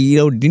hungry,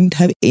 didn't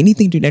have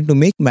anything to eat. And to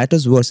make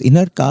matters worse, in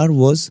her car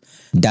was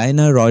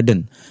Diana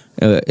Royden,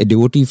 a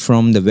devotee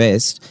from the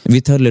West,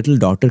 with her little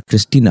daughter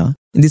Christina.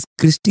 And this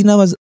Christina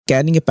was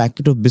carrying a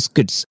packet of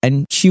biscuits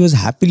and she was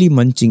happily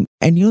munching.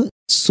 And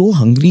so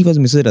hungry was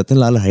Mrs.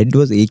 Ratanlal, her head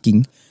was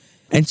aching.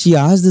 And she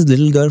asked this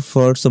little girl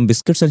for some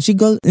biscuits, and she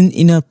got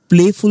in a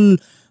playful,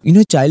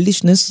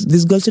 childishness,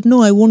 this girl said,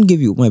 no, I won't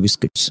give you my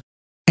biscuits.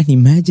 And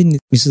imagine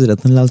Mrs.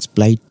 Ratanlal's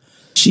plight.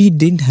 She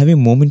didn't have a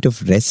moment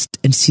of rest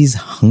and she's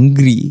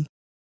hungry.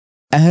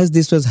 As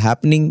this was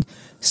happening,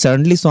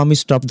 suddenly Swami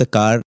stopped the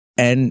car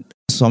and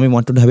Swami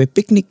wanted to have a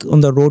picnic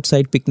on the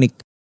roadside picnic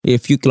a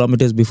few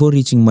kilometers before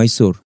reaching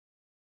Mysore.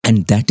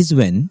 And that is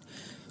when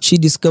she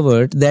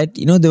discovered that,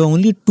 there were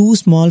only 2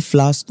 small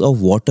flasks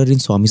of water in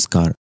Swami's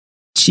car.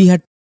 She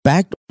had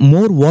packed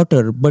more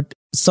water, but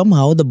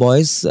somehow the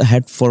boys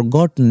had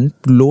forgotten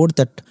to load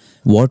that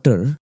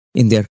water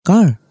in their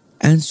car.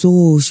 And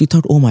so she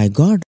thought, oh my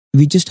God,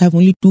 we just have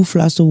only 2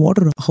 flasks of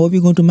water. How are we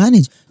going to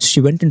manage? So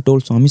she went and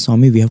told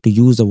Swami, we have to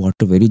use the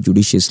water very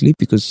judiciously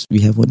because we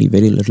have only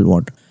very little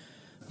water.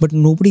 But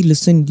nobody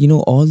listened.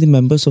 All the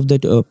members of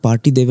that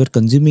party, they were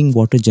consuming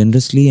water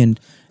generously, and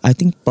I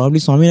think probably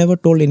Swami never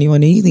told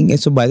anyone anything. And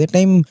so by the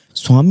time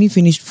Swami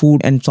finished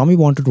food and Swami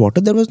wanted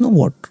water, there was no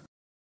water.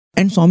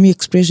 And Swami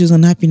expressed his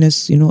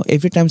unhappiness.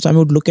 Every time Swami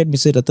would look at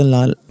Mr.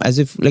 Ratanlal as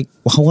if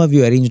how have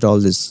you arranged all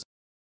this?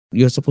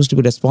 You're supposed to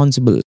be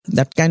responsible.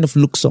 That kind of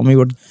look Swami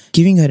was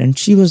giving her. And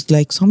she was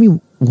like, Swami,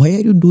 why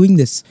are you doing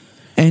this?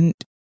 And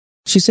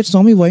she said,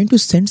 Swami, why don't you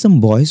send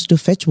some boys to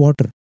fetch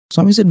water?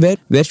 Swami said,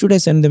 where should I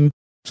send them?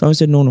 Swami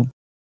said, no.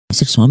 I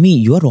said, Swami,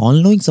 you are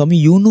all-knowing. Swami,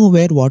 you know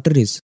where water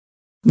is.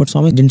 But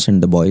Swami didn't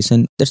send the boys,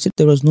 and that's it.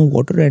 There was no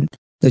water and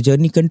the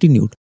journey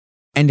continued.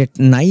 And at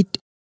night,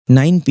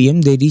 9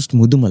 p.m., they reached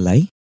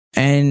Mudumalai,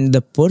 and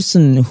the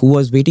person who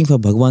was waiting for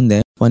Bhagwan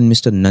there, one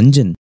Mr.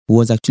 Nanjan, who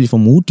was actually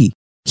from Ooty,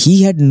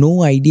 he had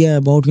no idea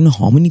about,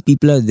 how many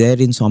people are there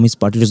in Swami's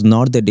party. It was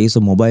not the days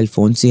of mobile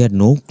phones. He had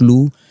no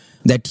clue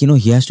that,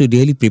 he has to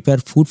really prepare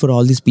food for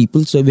all these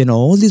people. So when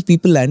all these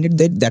people landed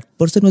there, that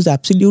person was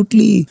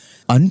absolutely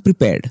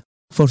unprepared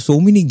for so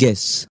many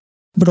guests.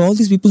 But all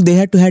these people, they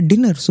had to have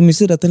dinner. So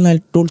Mr.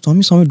 Ratanlal told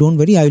Swami, don't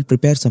worry, I will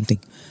prepare something.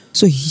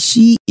 So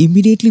she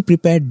immediately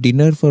prepared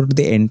dinner for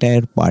the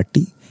entire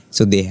party.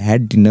 So they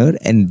had dinner,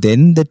 and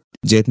then the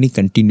journey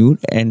continued,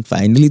 and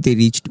finally they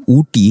reached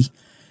Ooty.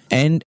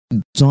 And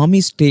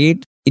Swami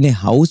stayed in a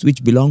house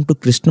which belonged to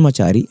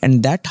Krishnamachari,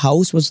 and that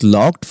house was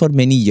locked for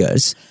many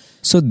years.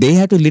 So they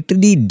had to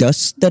literally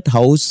dust that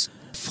house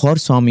for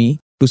Swami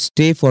to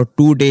stay for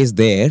 2 days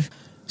there.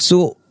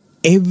 So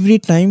every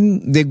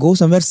time they go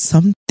somewhere,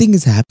 something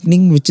is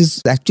happening which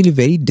is actually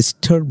very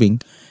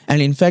disturbing.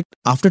 And in fact,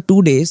 after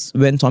 2 days,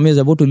 when Swami was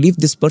about to leave,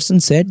 this person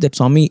said that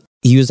Swami,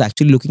 he was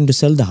actually looking to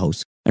sell the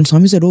house. And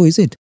Swami said, oh, is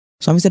it?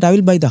 Swami said, I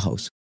will buy the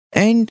house.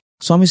 And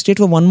Swami stayed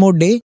for 1 more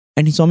day,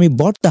 and Swami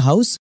bought the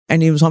house,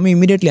 and Swami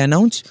immediately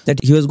announced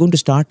that he was going to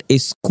start a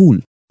school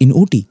in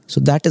Ooty.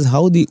 So that is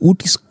how the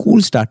Ooty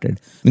school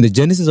started, in the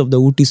genesis of the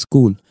Ooty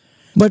school.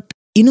 But,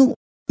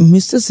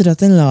 Mrs.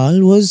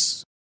 Ratanlal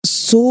was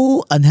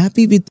so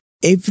unhappy with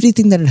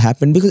everything that had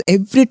happened. Because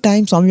every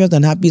time Swami was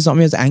unhappy,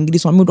 Swami was angry,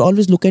 Swami would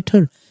always look at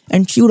her.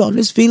 And she would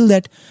always feel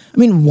that, I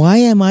mean, why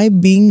am I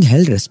being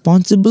held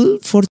responsible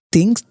for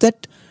things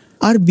that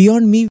are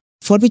beyond me,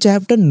 for which I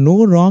have done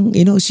no wrong?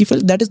 She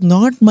felt that is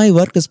not my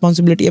work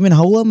responsibility. I mean,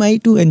 how am I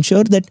to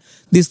ensure that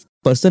this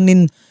person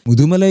in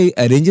Mudumalai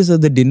arranges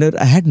the dinner?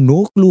 I had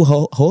no clue.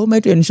 How am I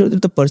to ensure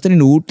that the person in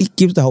Ooty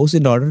keeps the house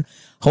in order?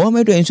 How am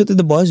I to ensure that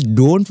the boys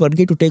don't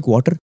forget to take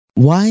water?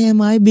 Why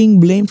am I being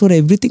blamed for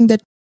everything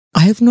that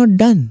I have not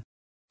done?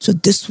 So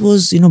this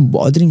was,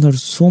 bothering her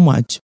so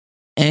much.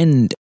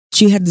 And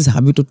she had this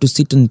habit to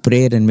sit in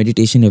prayer and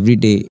meditation every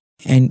day.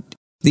 And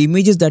the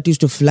images that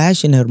used to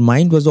flash in her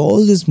mind was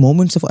all these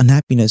moments of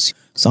unhappiness.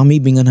 Swami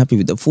being unhappy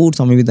with the food,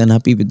 Swami being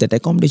unhappy with that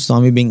accommodation,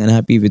 Swami being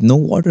unhappy with no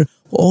water,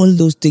 all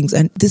those things.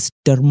 And this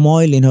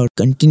turmoil in her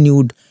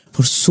continued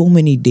for so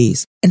many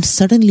days. And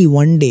suddenly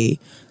one day,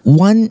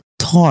 one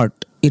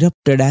thought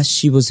erupted as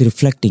she was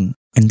reflecting,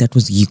 and that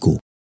was ego.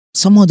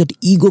 Somehow that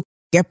ego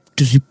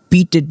kept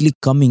repeatedly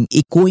coming,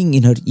 echoing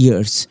in her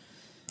ears.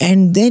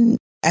 And then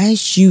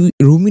as she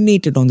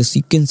ruminated on the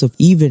sequence of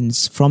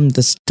events from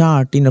the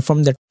start,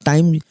 from the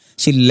time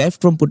she left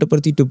from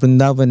Puttaparthi to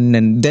Vrindavan,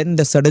 and then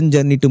the sudden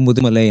journey to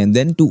Mudumalai, and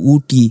then to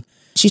Ooty,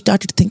 she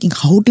started thinking,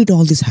 how did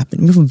all this happen?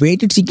 I mean, from where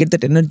did she get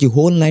that energy?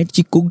 Whole night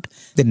she cooked.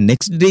 The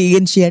next day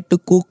again she had to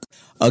cook.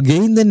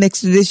 Again the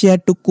next day she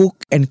had to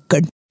cook, and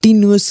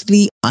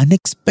continuously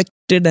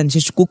unexpected, and she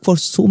should cook for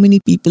so many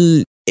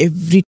people,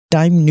 every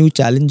time new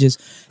challenges.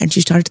 And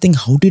she started thinking,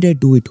 how did I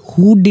do it?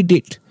 Who did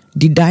it?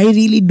 Did I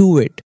really do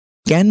it?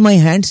 Can my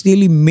hands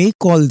really make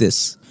all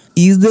this?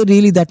 Is there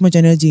really that much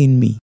energy in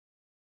me?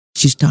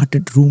 She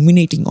started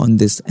ruminating on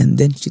this, and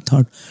then she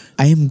thought,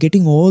 I am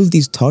getting all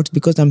these thoughts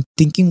because I'm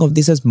thinking of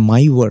this as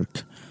my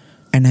work,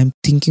 and I'm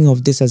thinking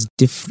of this as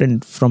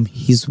different from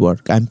his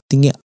work. I'm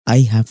thinking I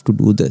have to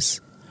do this.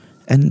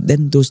 And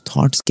then those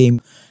thoughts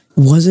came.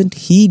 Wasn't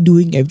he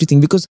doing everything?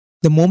 Because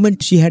the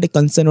moment she had a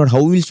concern or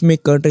how will she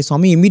make curd rice,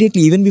 Swami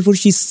immediately, even before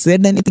she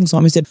said anything,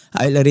 Swami said,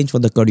 I'll arrange for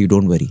the curd, you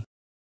don't worry.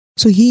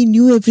 So he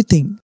knew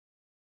everything.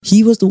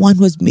 He was the one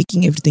who was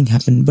making everything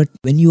happen. But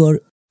when you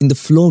are in the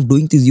flow of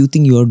doing things, you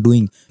think you are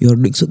doing.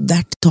 So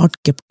that thought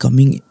kept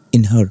coming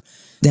in her,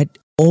 that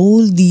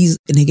all these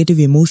negative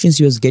emotions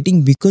she was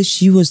getting because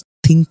she was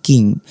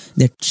thinking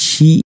that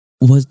she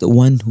was the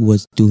one who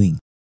was doing.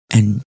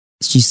 And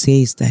she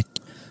says that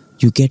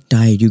you get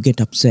tired, you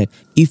get upset.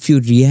 If you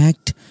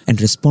react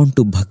and respond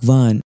to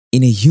Bhagwan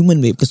in a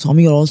human way, because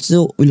Swami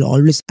also will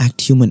always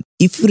act human.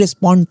 If you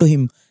respond to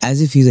him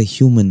as if he's a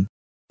human,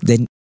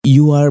 then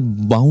you are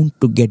bound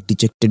to get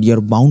dejected, you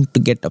are bound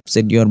to get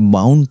upset, you are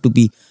bound to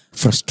be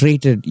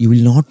frustrated, you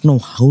will not know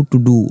how to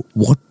do,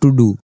 what to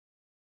do.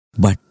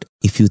 But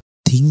if you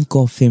think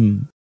of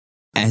him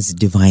as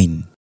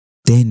divine,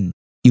 then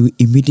you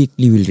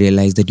immediately will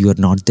realize that you are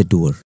not the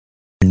doer.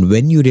 And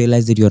when you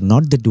realize that you are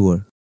not the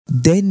doer,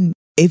 then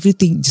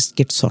everything just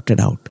gets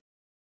sorted out.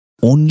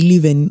 Only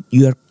when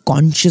you are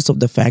conscious of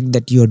the fact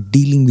that you are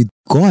dealing with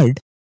God,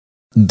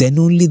 then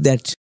only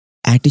that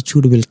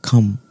attitude will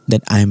come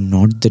that I am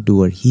not the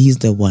doer, he is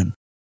the one.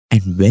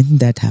 And when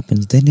that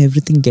happens, then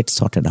everything gets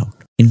sorted out.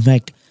 In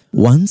fact,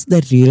 once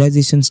that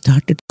realization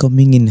started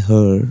coming in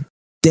her,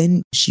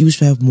 then she used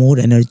to have more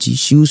energy.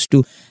 She used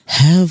to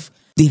have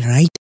the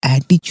right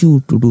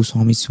attitude to do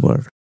Swami's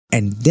work.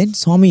 And then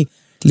Swami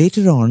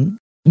later on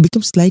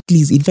becomes slightly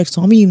easy. In fact,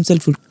 Swami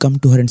himself would come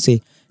to her and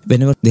say,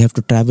 whenever they have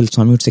to travel,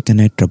 Swami would say, can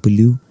I trouble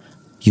you?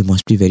 You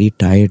must be very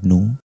tired,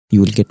 no? You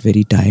will get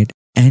very tired.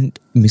 And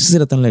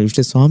Mrs. Ratanlal used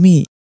to say,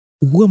 Swami,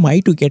 who am I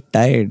to get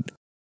tired?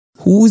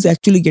 Who is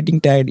actually getting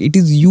tired? It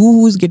is you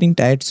who is getting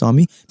tired,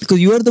 Swami, because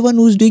you are the one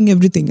who is doing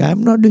everything. I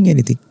am not doing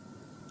anything.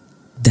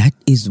 That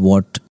is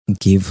what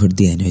gave her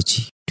the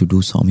energy to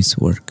do Swami's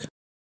work.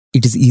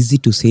 It is easy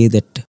to say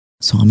that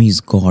Swami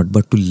is God,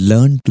 but to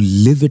learn to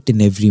live it in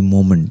every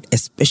moment,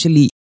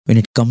 especially when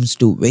it comes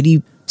to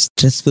very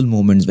stressful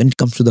moments, when it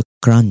comes to the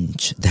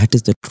crunch, that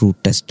is the true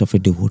test of a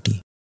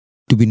devotee.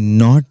 To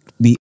not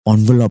be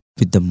enveloped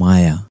with the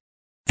Maya,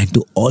 and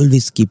to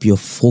always keep your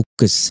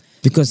focus.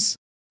 Because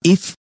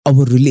if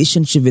our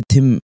relationship with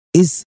him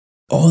is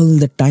all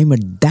the time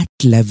at that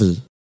level,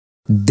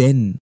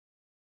 then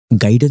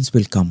guidance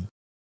will come,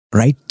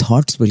 right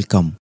thoughts will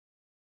come,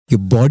 your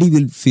body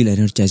will feel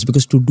energized.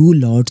 Because to do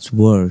Lord's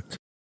work,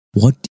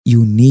 what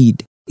you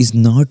need is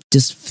not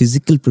just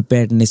physical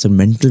preparedness or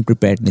mental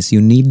preparedness,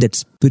 you need that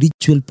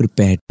spiritual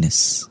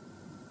preparedness.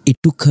 It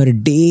took her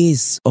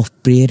days of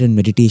prayer and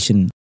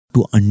meditation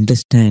to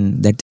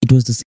understand that it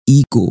was this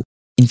ego.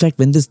 In fact,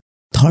 when this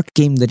thought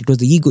came that it was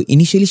the ego,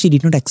 initially she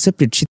did not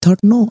accept it. She thought,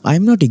 no, I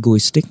am not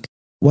egoistic.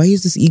 Why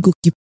is this ego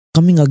keep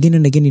coming again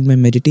and again in my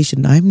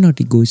meditation? I am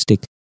not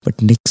egoistic. But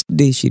next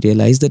day she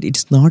realized that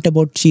it's not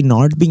about she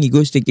not being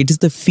egoistic. It is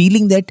the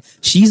feeling that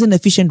she is an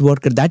efficient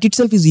worker. That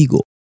itself is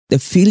ego. The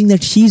feeling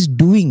that she is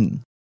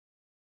doing.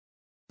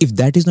 If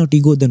that is not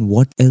ego, then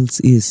what else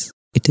is?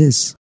 It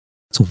is.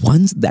 So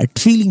once that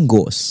feeling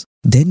goes,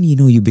 then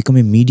you become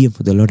a medium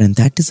for the Lord. And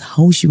that is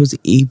how she was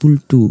able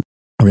to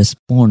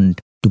respond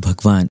to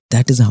Bhagwan.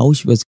 That is how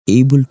she was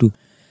able to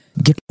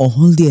get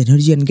all the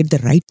energy and get the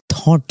right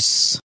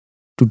thoughts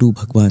to do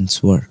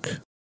Bhagwan's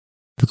work.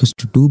 Because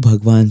to do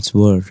Bhagwan's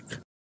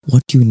work,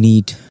 what you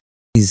need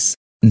is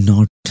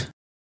not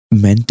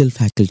mental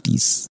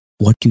faculties.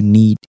 What you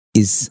need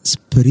is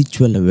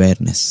spiritual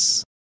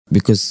awareness.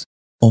 Because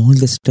all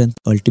the strength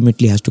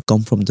ultimately has to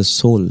come from the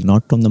soul,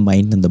 not from the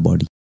mind and the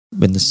body.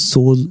 When the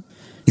soul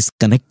is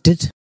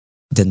connected,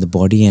 then the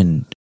body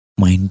and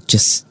mind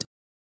just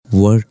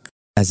work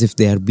as if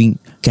they are being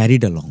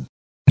carried along.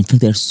 In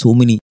fact, there are so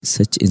many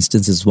such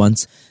instances.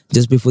 Once,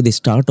 just before the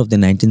start of the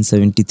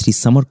 1973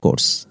 summer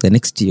course, the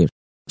next year,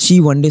 she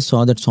one day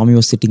saw that Swami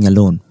was sitting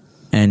alone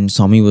and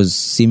Swami was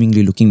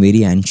seemingly looking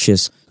very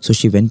anxious. So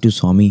she went to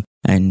Swami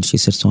and she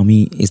said,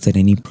 Swami, is there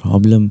any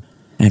problem?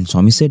 And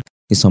Swami said,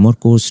 the summer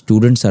course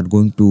students are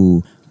going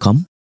to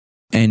come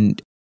and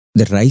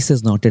the rice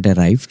has not yet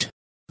arrived.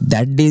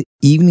 That day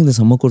evening, the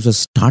summer course was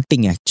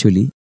starting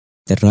actually.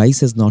 The rice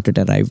has not yet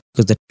arrived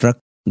because the truck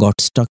got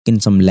stuck in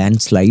some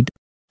landslide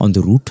on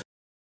the route.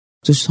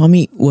 So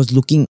Swami was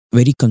looking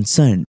very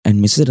concerned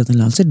and Mrs.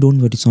 Ratanlal said, don't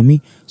worry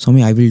Swami,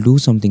 I will do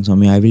something,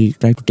 Swami, I will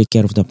try to take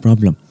care of the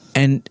problem.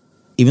 And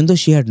even though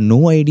she had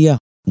no idea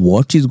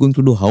what she's going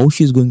to do, how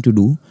she's going to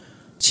do,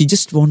 she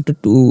just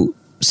wanted to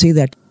say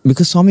that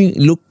because Swami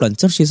looked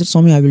concerned, she said,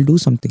 Swami, I will do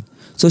something.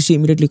 So she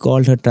immediately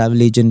called her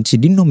travel agent. She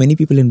didn't know many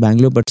people in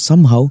Bangalore, but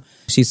somehow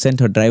she sent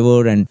her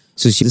driver and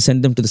so she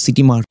sent them to the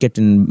city market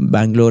in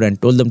Bangalore and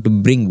told them to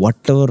bring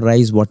whatever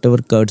rice, whatever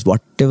curds,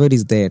 whatever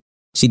is there.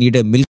 She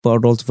needed milk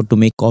powder also to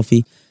make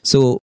coffee.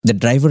 So the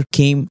driver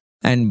came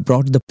and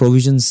brought the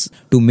provisions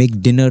to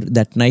make dinner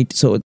that night.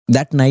 So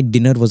that night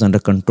dinner was under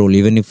control.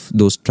 Even if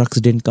those trucks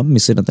didn't come,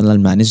 Mr.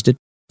 Ratanlal managed it.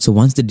 So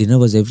once the dinner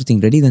was everything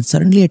ready, then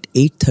suddenly at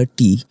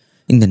 8:30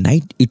 in the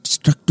night, it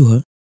struck to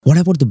her, what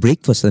about the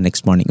breakfast the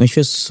next morning? When she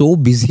was so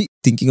busy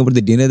thinking about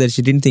the dinner that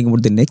she didn't think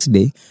about the next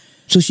day.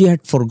 So she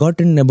had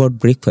forgotten about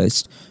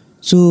breakfast.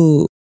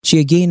 So she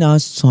again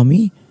asked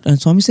Swami and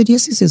Swami said,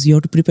 yes, you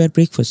have to prepare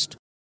breakfast.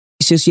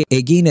 So she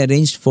again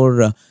arranged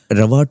for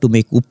Rava to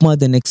make upma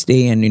the next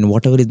day and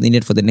whatever is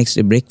needed for the next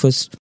day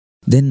breakfast.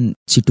 Then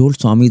she told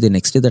Swami the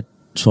next day that,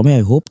 Swami,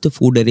 I hope the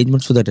food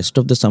arrangements for the rest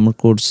of the summer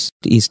course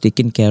is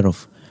taken care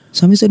of.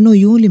 Swami said, no,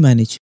 you only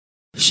manage.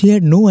 She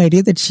had no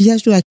idea that she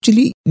has to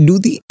actually do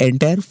the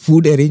entire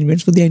food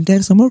arrangements for the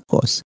entire summer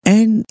course.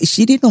 And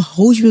she didn't know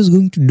how she was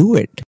going to do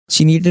it.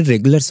 She needed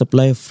regular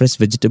supply of fresh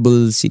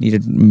vegetables. She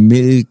needed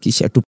milk.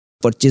 She had to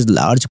purchase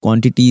large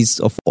quantities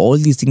of all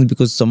these things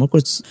because summer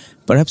course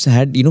perhaps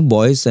had,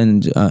 boys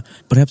and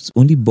perhaps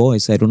only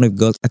boys. I don't know if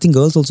girls. I think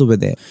girls also were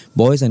there.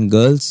 Boys and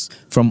girls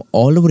from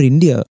all over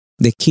India,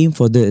 they came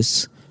for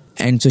this.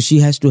 And so she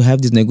has to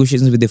have these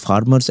negotiations with the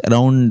farmers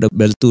around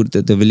Beltur,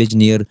 the village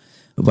near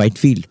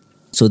Whitefield,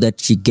 so that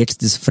she gets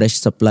this fresh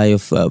supply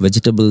of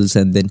vegetables.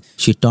 And then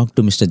she talked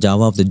to Mr.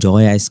 Java of the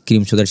Joy Ice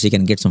Cream so that she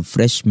can get some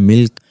fresh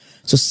milk.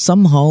 So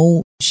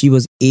somehow she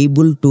was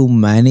able to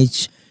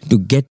manage to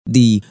get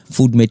the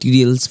food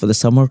materials for the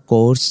summer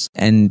course.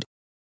 And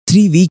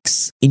 3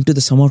 weeks into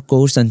the summer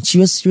course, and she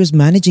was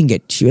managing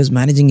it. She was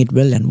managing it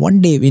well. And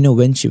one day,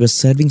 when she was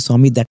serving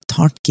Swami, that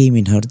thought came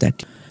in her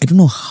that I don't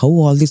know how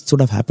all this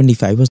would have happened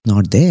if I was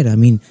not there. I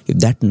mean, if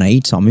that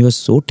night Swami was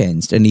so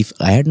tensed and if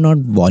I had not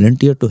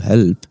volunteered to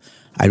help,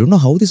 I don't know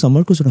how the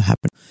summer course would have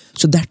happened.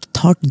 So that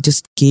thought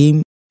just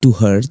came to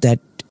her that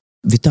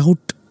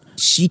without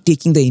she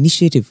taking the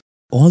initiative,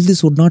 all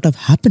this would not have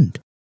happened.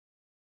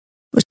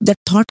 But that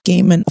thought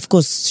came and of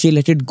course she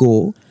let it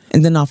go.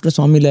 And then after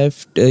Swami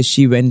left,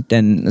 she went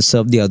and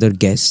served the other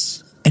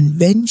guests. And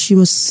when she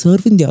was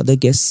serving the other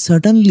guests,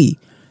 suddenly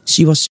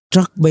she was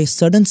struck by a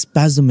sudden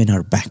spasm in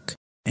her back.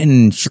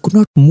 And she could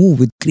not move.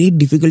 With great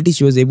difficulty,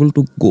 she was able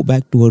to go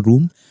back to her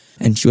room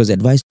and she was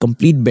advised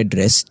complete bed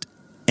rest.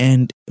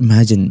 And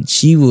imagine,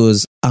 she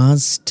was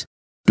asked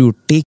to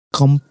take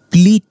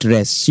complete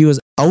rest. She was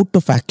out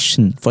of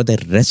action for the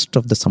rest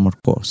of the summer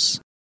course.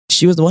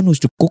 She was the one who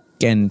used to cook,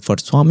 and for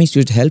Swami, she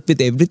used to help with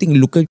everything,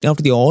 looking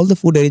after all the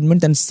food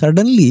arrangements. And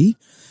suddenly,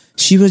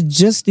 she was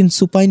just in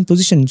supine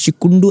position. She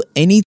couldn't do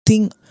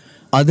anything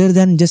other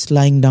than just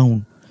lying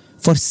down.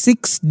 For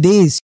 6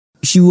 days,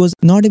 she was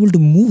not able to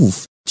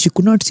move. She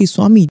could not see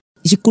Swami.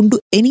 She couldn't do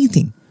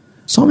anything.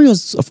 Swami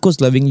was, of course,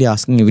 lovingly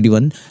asking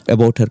everyone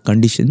about her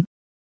condition.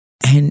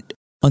 And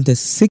on the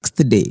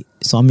 6th day,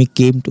 Swami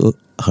came to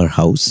her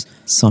house.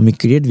 Swami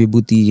created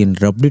vibhuti and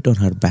rubbed it on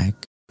her back.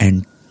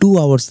 And 2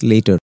 hours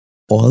later,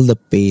 all the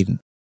pain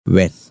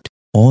went.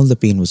 All the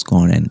pain was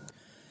gone. And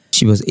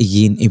she was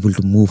again able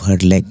to move her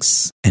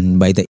legs. And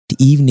by the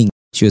evening,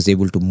 she was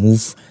able to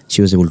move.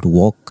 She was able to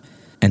walk.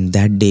 And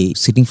that day,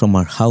 sitting from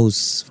her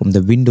house, from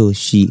the window,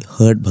 she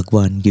heard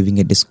Bhagwan giving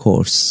a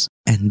discourse.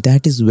 And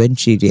that is when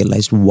she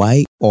realized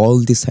why all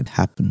this had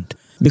happened.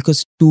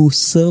 Because to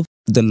serve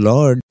the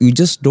Lord, you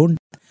just don't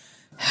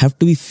have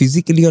to be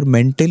physically or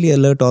mentally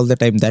alert all the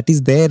time. That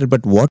is there.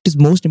 But what is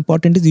most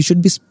important is you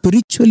should be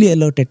spiritually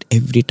alert at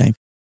every time.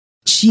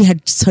 she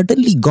had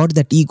suddenly got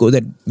that ego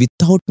that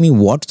without me,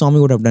 what Swami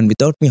would have done,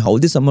 without me, how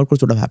this Amar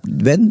Course would have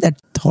happened. When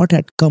that thought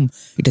had come,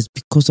 it is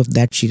because of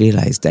that she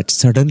realized that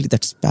suddenly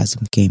that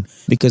spasm came.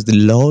 Because the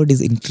Lord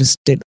is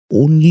interested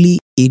only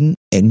in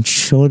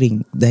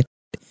ensuring that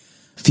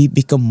we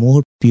become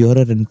more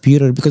purer and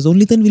purer, because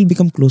only then we'll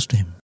become close to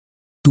Him.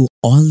 To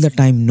all the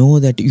time know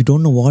that you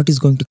don't know what is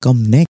going to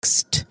come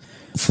next.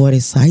 For a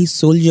Sai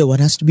soldier, one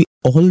has to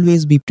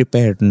always be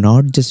prepared,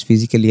 not just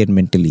physically and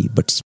mentally,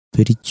 but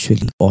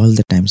spiritually. All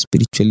the time,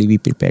 spiritually be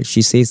prepared.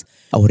 She says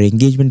our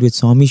engagement with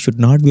Swami should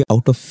not be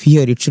out of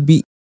fear. It should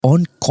be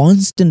on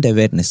constant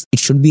awareness. It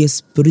should be a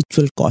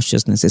spiritual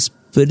cautiousness, a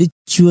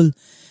spiritual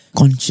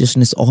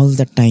consciousness all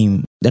the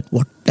time, that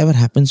whatever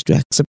happens to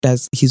accept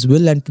as His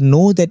will and to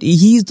know that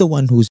He is the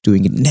one who is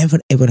doing it. Never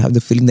ever have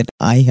the feeling that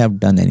I have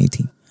done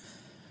anything.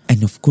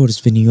 And of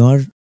course, when you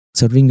are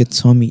serving with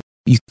Swami,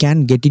 you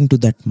can get into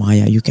that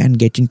Maya, you can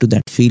get into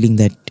that feeling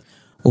that,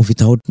 oh,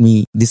 without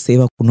me, this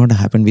seva could not have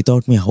happened.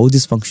 Without me, how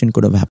this function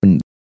could have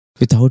happened.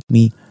 Without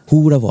me,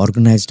 who would have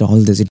organized all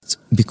this? It's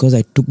because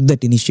I took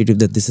that initiative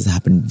that this has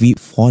happened. We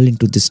fall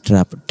into this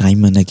trap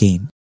time and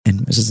again.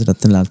 And Mrs.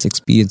 Ratnalal's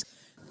experience,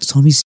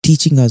 Swami is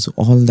teaching us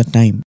all the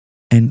time.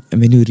 And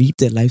when you read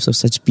the lives of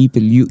such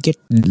people, you get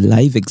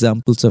live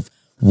examples of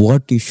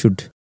what you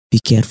should be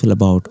careful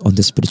about on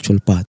the spiritual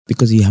path.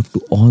 Because you have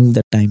to all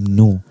the time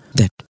know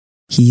that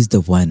He is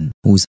the one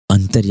who is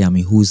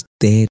Antaryami, who is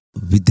there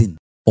within,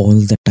 all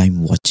the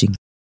time watching,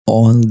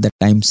 all the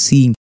time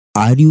seeing.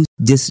 Are you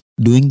just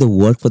doing the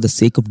work for the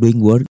sake of doing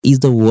work? Is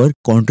the work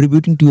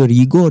contributing to your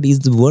ego, or is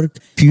the work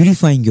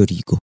purifying your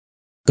ego?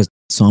 Because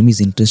Swami is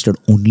interested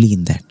only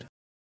in that.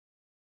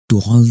 To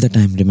all the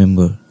time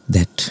remember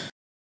that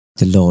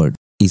the Lord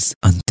is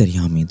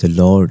Antaryami, the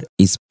Lord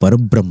is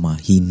Parabrahma,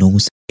 He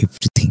knows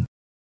everything.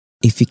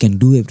 If we can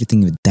do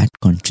everything with that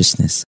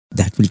consciousness,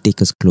 that will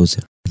take us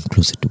closer and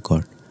closer to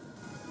God.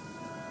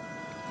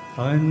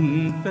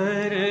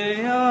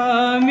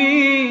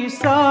 Antaryami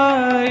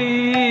Sai,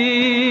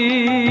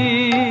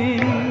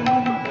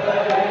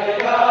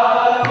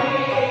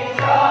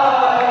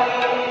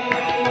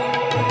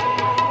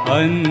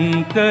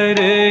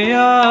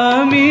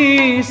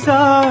 Antaryami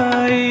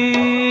Sai,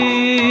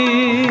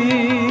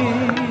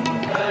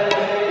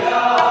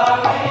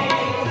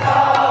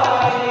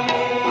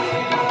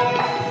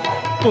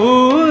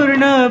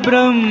 Purna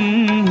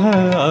Brahma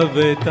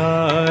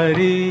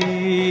Avatari,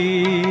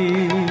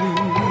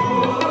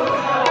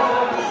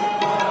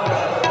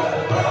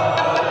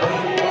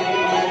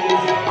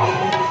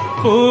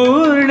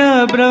 Purna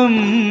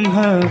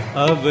Brahma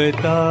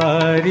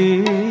Avatari,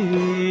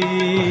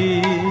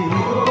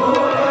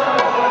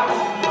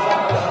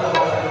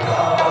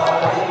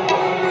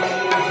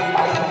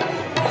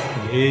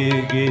 He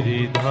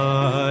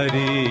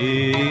Giridhari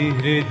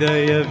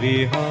Hridaya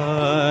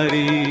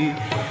Vihari,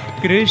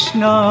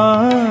 Krishna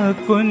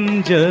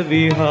Kunja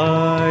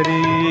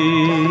Vihari,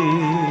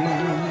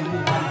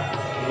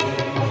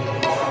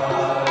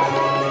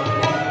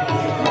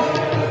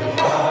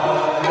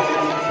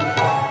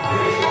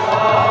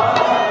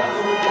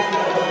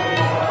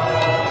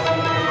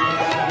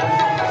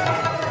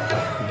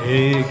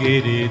 He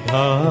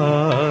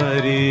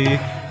Giridhari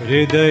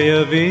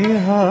Hridaya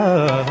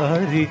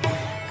Vihari,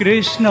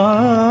 Krishna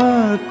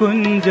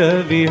Kunja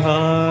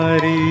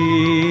Vihari.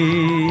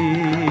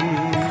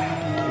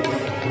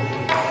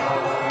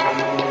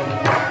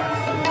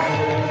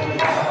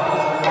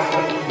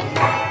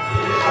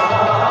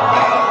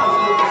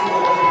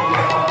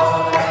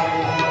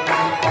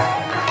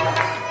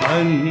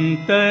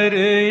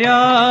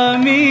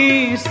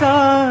 Antaryami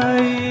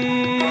Sai,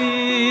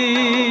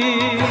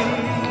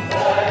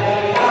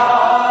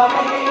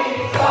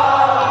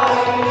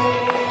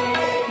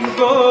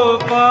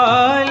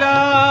 Gopala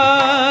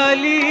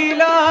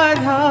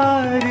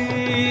Leeladhari,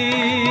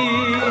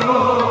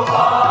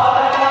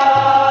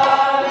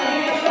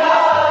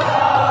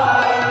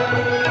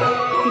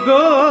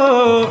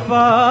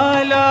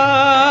 Gopala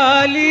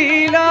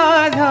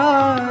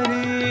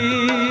Leeladhari,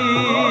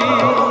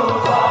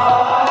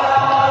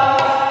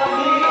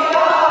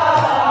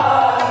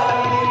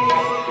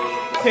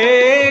 He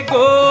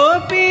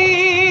Gopi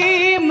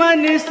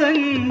Man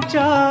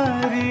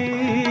Sanchari,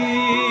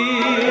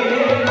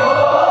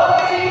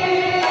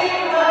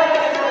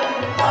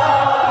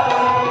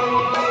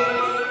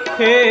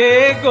 He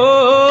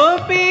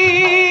Gopi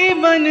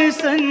Man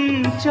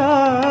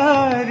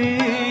Sanchari,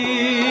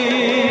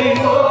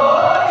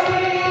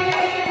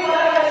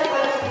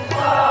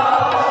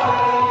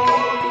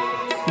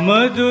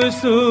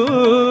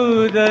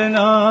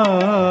 Madhusudana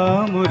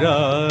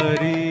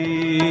Murari,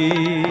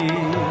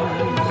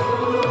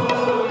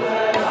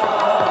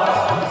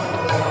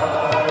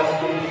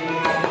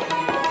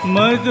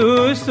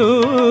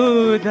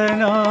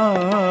 Madhusudana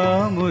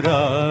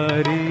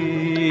Murari,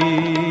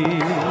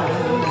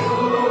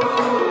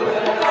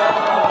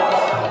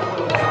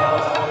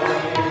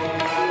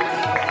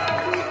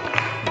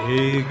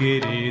 He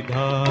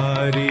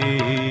Giridhari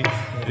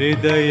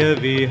Hridaya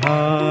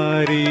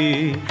Vihari,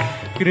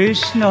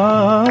 Krishna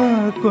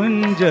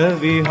कुंज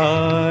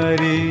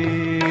विहारी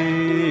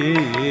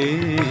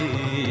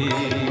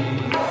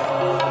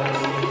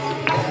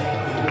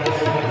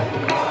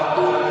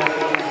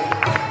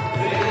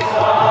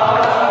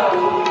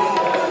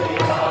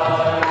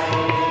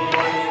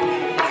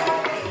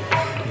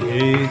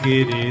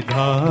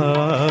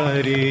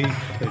गिरिधारी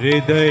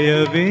हृदय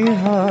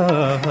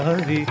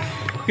विहारी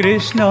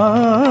कृष्णा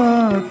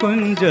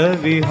कुंज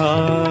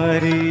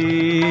विहारी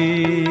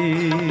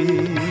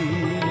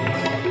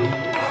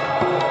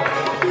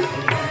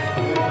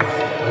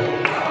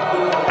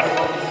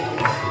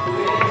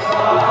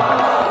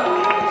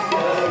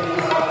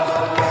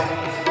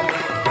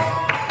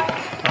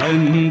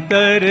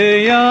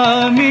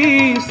अंतर्यामी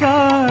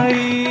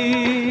Sai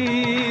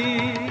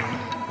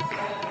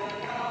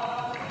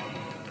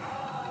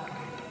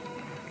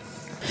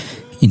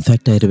In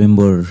fact, I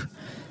remember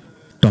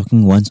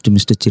talking once to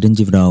Mr.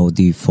 Chiranjeev Rao,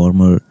 the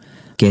former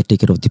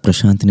caretaker of the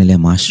Prashanthi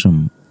Nilayam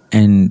ashram,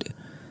 and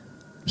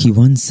he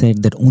once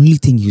said that only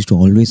thing he used to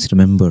always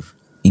remember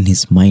in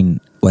his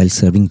mind while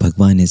serving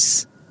Bhagwan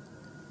is,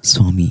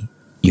 Swami,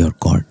 your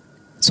God.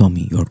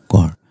 Swami, your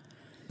God.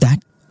 That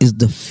is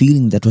the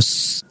feeling that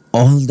was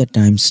all the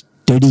time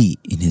steady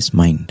in his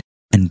mind.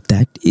 And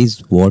that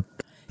is what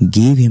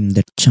gave him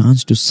that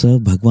chance to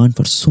serve Bhagwan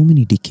for so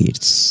many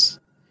decades.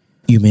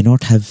 You may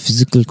not have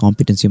physical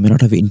competence, you may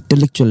not have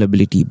intellectual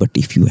ability, but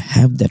if you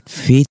have that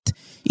faith,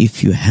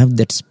 if you have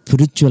that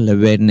spiritual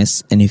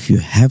awareness, and if you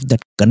have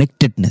that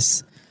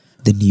connectedness,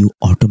 then you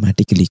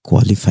automatically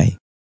qualify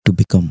to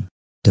become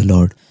the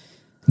Lord.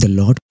 The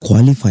Lord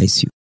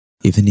qualifies you.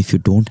 Even if you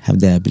don't have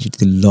the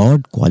ability, the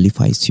Lord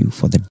qualifies you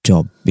for that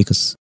job,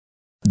 because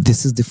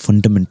this is the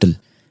fundamental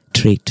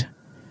trait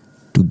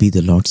to be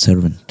the Lord's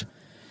servant.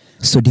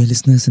 So dear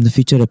listeners, in the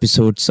future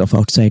episodes of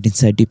Outside,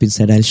 Inside, Deep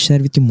Inside, I'll share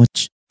with you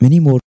many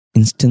more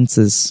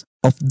instances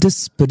of this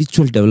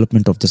spiritual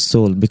development of the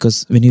soul,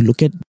 because when you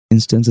look at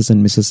instances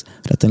in Mrs.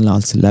 Ratan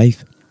Lal's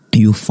life,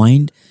 you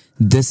find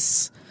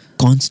this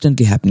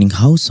constantly happening,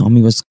 how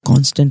Swami was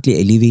constantly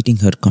elevating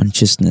her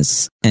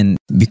consciousness, and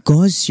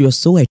because she was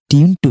so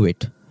attuned to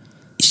it,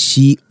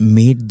 she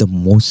made the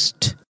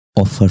most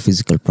of her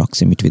physical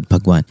proximity with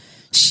Bhagwan.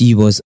 She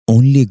was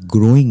only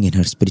growing in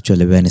her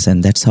spiritual awareness,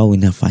 and that's how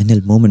in her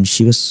final moment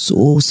she was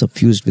so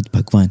suffused with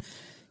Bhagwan.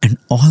 And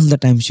all the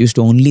time she used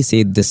to only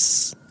say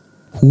this,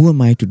 who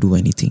am I to do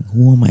anything?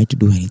 Who am I to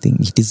do anything?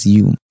 It is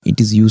you. It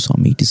is you,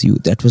 Swami. It is you.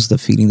 That was the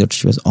feeling that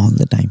she was all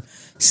the time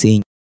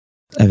saying.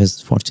 I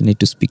was fortunate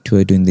to speak to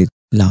her during the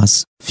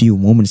last few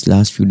moments,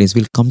 last few days.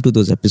 We'll come to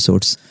those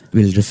episodes.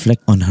 We'll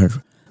reflect on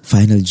her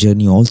final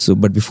journey also.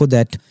 But before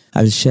that,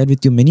 I will share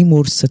with you many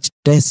more such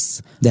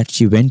tests that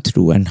she went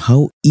through and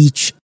how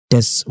each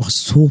test was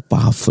so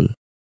powerful.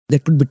 There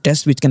could be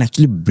tests which can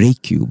actually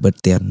break you,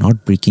 but they are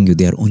not breaking you.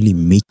 They are only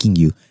making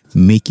you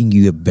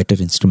a better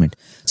instrument.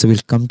 So we'll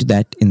come to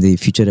that in the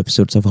future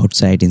episodes of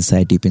Outside,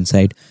 Inside, Deep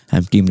Inside.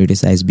 I'm Team Radio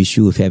Sai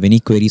Bishu. If you have any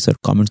queries or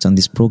comments on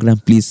this program,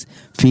 please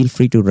feel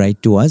free to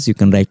write to us. You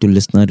can write to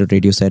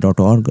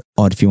listener@radiosai.org,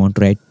 or if you want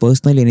to write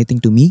personally anything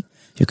to me,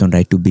 you can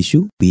write to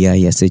Bishu,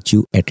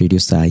 BISHU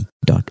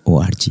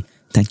 @radiosai.org.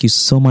 Thank you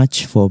so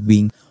much for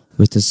being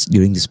with us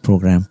during this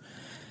program,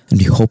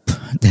 and we hope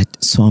that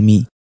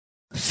Swami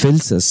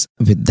fills us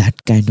with that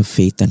kind of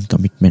faith and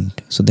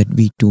commitment so that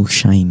we too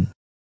shine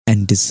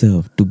and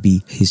deserve to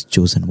be His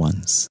chosen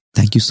ones.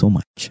 Thank you so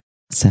much.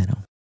 Saram.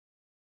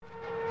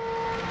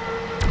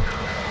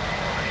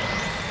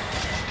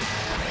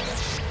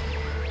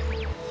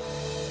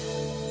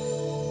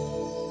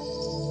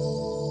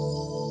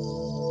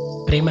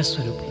 ప్రేమ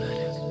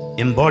స్వరూపులారా,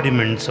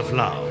 Embodiments of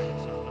love.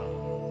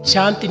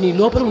 శాంతి నీ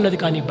లోపల ఉన్నది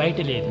కానీ బయట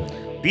లేదు.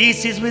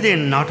 Peace is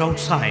within, not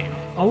outside.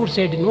 Out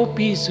side no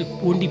piece,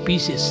 only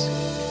pieces.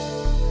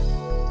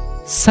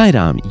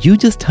 Sairam, you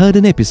just heard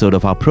an episode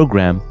of our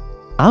program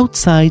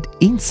Outside,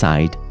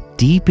 Inside,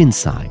 Deep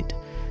Inside.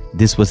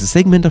 This was a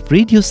segment of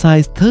Radio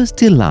Sai's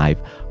Thursday Live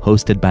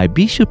hosted by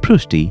Bishu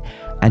Prushti,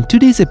 and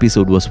today's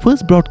episode was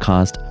first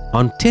broadcast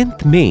on 10th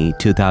May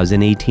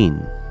 2018.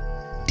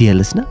 Dear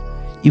listener,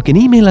 you can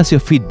email us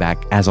your feedback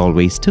as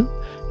always to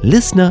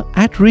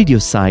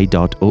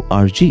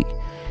listener@radiosai.org.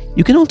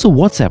 You can also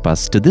WhatsApp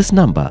us to this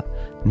number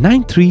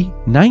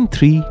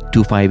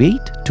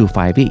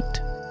 9393258258.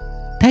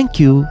 Thank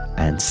you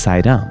and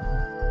Sairam.